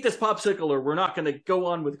eat this popsicle or we're not going to go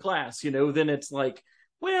on with class, you know, then it's like,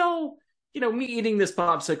 well, you know, me eating this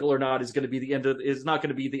popsicle or not is not going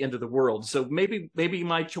to be the end of the world. So maybe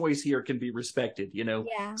my choice here can be respected, you know?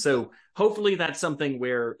 Yeah. So hopefully that's something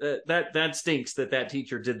where that stinks that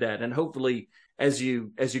teacher did that. And hopefully as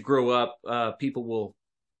you grow up, people will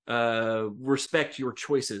respect your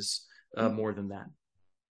choices more than that.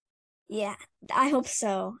 Yeah, I hope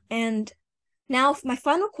so. And now my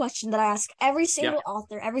final question that I ask every single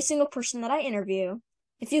author, every single person that I interview: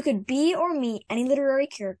 if you could be or meet any literary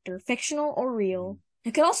character, fictional or real,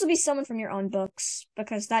 it could also be someone from your own books,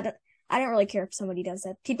 because I don't really care if somebody does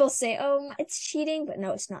that. People say, oh, it's cheating, but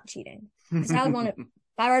no, it's not cheating. Because I would want to, if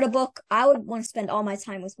I read a book, I would want to spend all my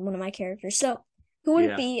time with one of my characters. So who would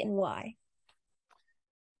it be and why?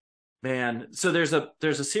 Man, so there's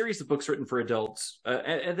a series of books written for adults.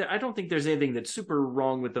 And I don't think there's anything that's super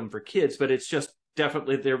wrong with them for kids, but it's just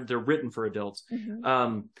definitely they're written for adults.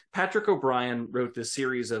 Patrick O'Brian wrote this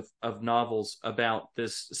series of novels about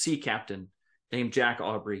this sea captain named Jack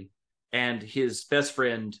Aubrey and his best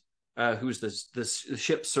friend, who's this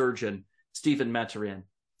ship surgeon, Stephen Maturin.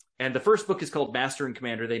 And the first book is called Master and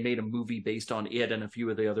Commander. They made a movie based on it and a few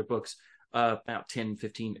of the other books about 10,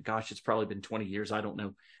 15, gosh, it's probably been 20 years, I don't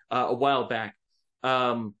know, a while back.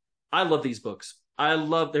 I love these books.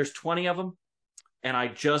 There's 20 of them, and I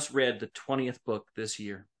just read the 20th book this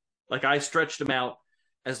year. Like, I stretched them out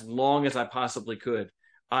as long as I possibly could.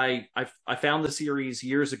 I found the series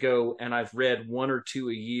years ago, and I've read 1 or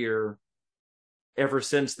 2 a year ever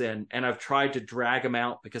since then, and I've tried to drag them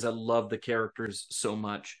out because I love the characters so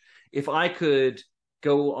much. If I could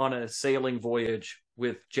go on a sailing voyage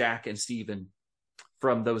with Jack and Stephen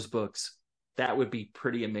from those books, that would be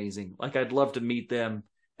pretty amazing. Like, I'd love to meet them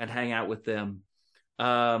and hang out with them.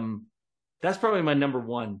 That's probably my number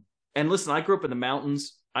one. And listen, I grew up in the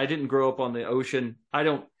mountains. I didn't grow up on the ocean. I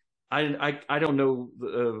don't know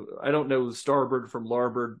starboard from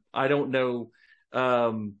larboard. I don't know.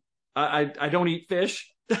 I don't eat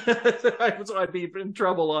fish. So I'd be in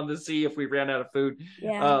trouble on the sea if we ran out of food.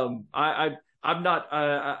 Yeah. I'm not.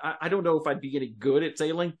 I don't know if I'd be any good at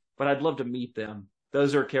sailing, but I'd love to meet them.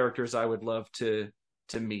 Those are characters I would love to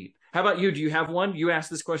meet. How about you? Do you have one? You asked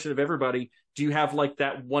this question of everybody. Do you have like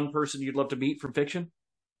that one person you'd love to meet from fiction?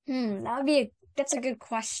 That's a good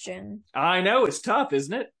question. I know, it's tough,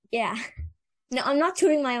 isn't it? Yeah. No, I'm not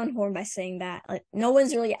tooting my own horn by saying that. Like, no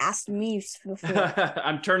one's really asked me before.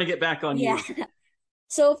 I'm turning it back on you.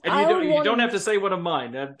 So you don't have to say one of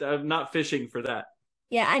mine. I'm not fishing for that.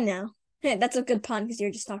 Yeah, I know. Hey, that's a good pun because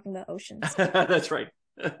you're just talking about oceans. That's right.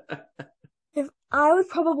 If I would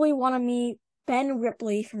probably want to meet Ben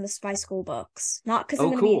Ripley from the Spy School books. Not because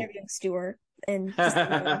I'm going to be interviewing Stuart and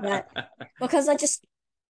that, because I just,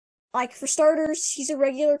 like, for starters, he's a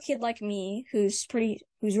regular kid like me who's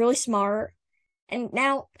really smart, and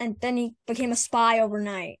then he became a spy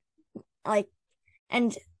overnight. Like,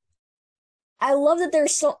 and I love that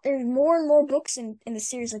there's more and more books in the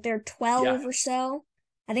series. Like, there are 12 or so.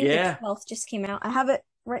 I think the 12th just came out. I have it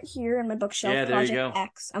right here in my bookshelf. Yeah, there Project you go.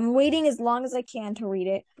 X. I'm waiting as long as I can to read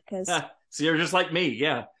it because. So you're just like me,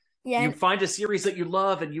 yeah. Yeah. You find a series that you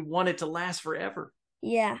love and you want it to last forever.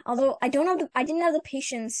 Yeah, although I didn't have the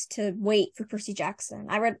patience to wait for Percy Jackson.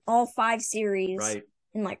 I read all 5 series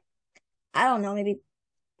in like, I don't know, maybe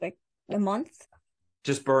like a month.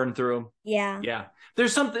 Just burn through them. Yeah. Yeah.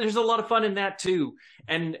 There's a lot of fun in that too.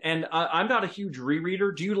 And I'm not a huge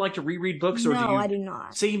rereader. Do you like to reread books? Or No, I do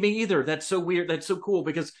not. See, me either. That's so weird. That's so cool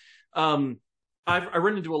because I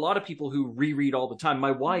run into a lot of people who reread all the time.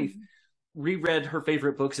 My wife reread her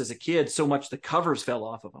favorite books as a kid so much the covers fell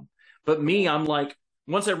off of them. But me, I'm like,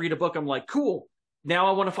 once I read a book, I'm like, cool. Now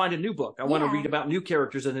I want to find a new book. I want to read about new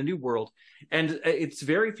characters in a new world. And it's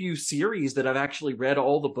very few series that I've actually read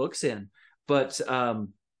all the books in. But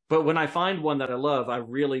when I find one that I love, I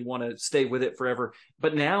really want to stay with it forever.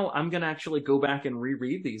 But now I'm going to actually go back and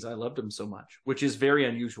reread these. I loved them so much, which is very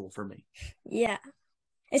unusual for me. Yeah.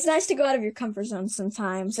 It's nice to go out of your comfort zone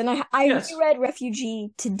sometimes. And I reread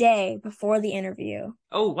Refugee today before the interview.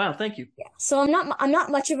 Oh, wow. Thank you. Yeah. So I'm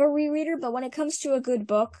not much of a rereader, but when it comes to a good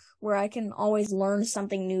book where I can always learn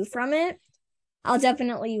something new from it, I'll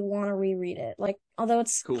definitely want to reread it. Like, although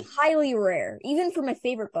it's highly rare, even for my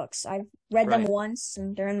favorite books. I've read them once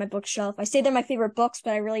and they're in my bookshelf. I say they're my favorite books,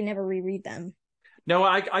 but I really never reread them. No,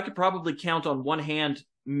 I could probably count on one hand,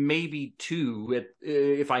 maybe 2,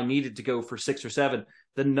 if I needed to go for 6 or 7,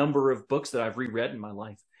 the number of books that I've reread in my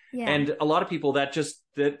life. Yeah. And a lot of people that just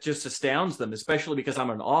astounds them, especially because I'm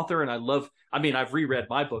an author and I've reread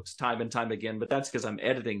my books time and time again, but that's because I'm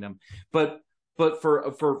editing them. But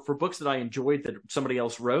for books that I enjoyed that somebody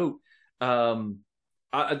else wrote,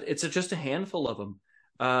 it's just a handful of them.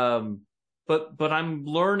 But I'm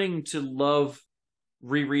learning to love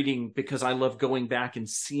rereading because I love going back and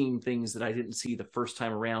seeing things that I didn't see the first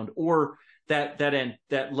time around, or that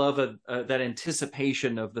love of that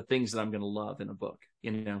anticipation of the things that I'm going to love in a book,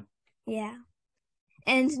 you know? Yeah.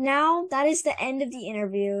 And now that is the end of the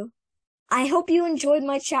interview. I hope you enjoyed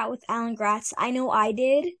my chat with Alan Gratz. I know I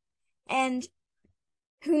did. And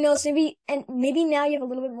who knows, maybe now you have a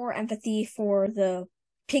little bit more empathy for the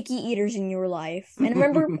picky eaters in your life. And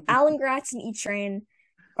remember, Alan Gratz and E-Train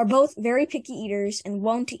are both very picky eaters and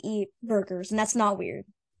wont to eat burgers, and that's not weird.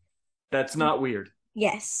 That's not weird.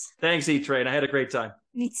 Yes. Thanks, E-Train. I had a great time.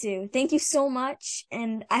 Me too. Thank you so much,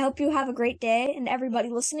 and I hope you have a great day. And everybody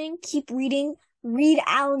listening, keep reading. Read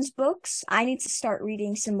Alan's books. I need to start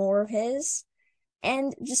reading some more of his.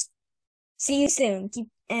 And just see you soon.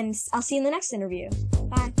 And I'll see you in the next interview.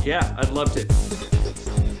 Bye. Yeah, I'd love to.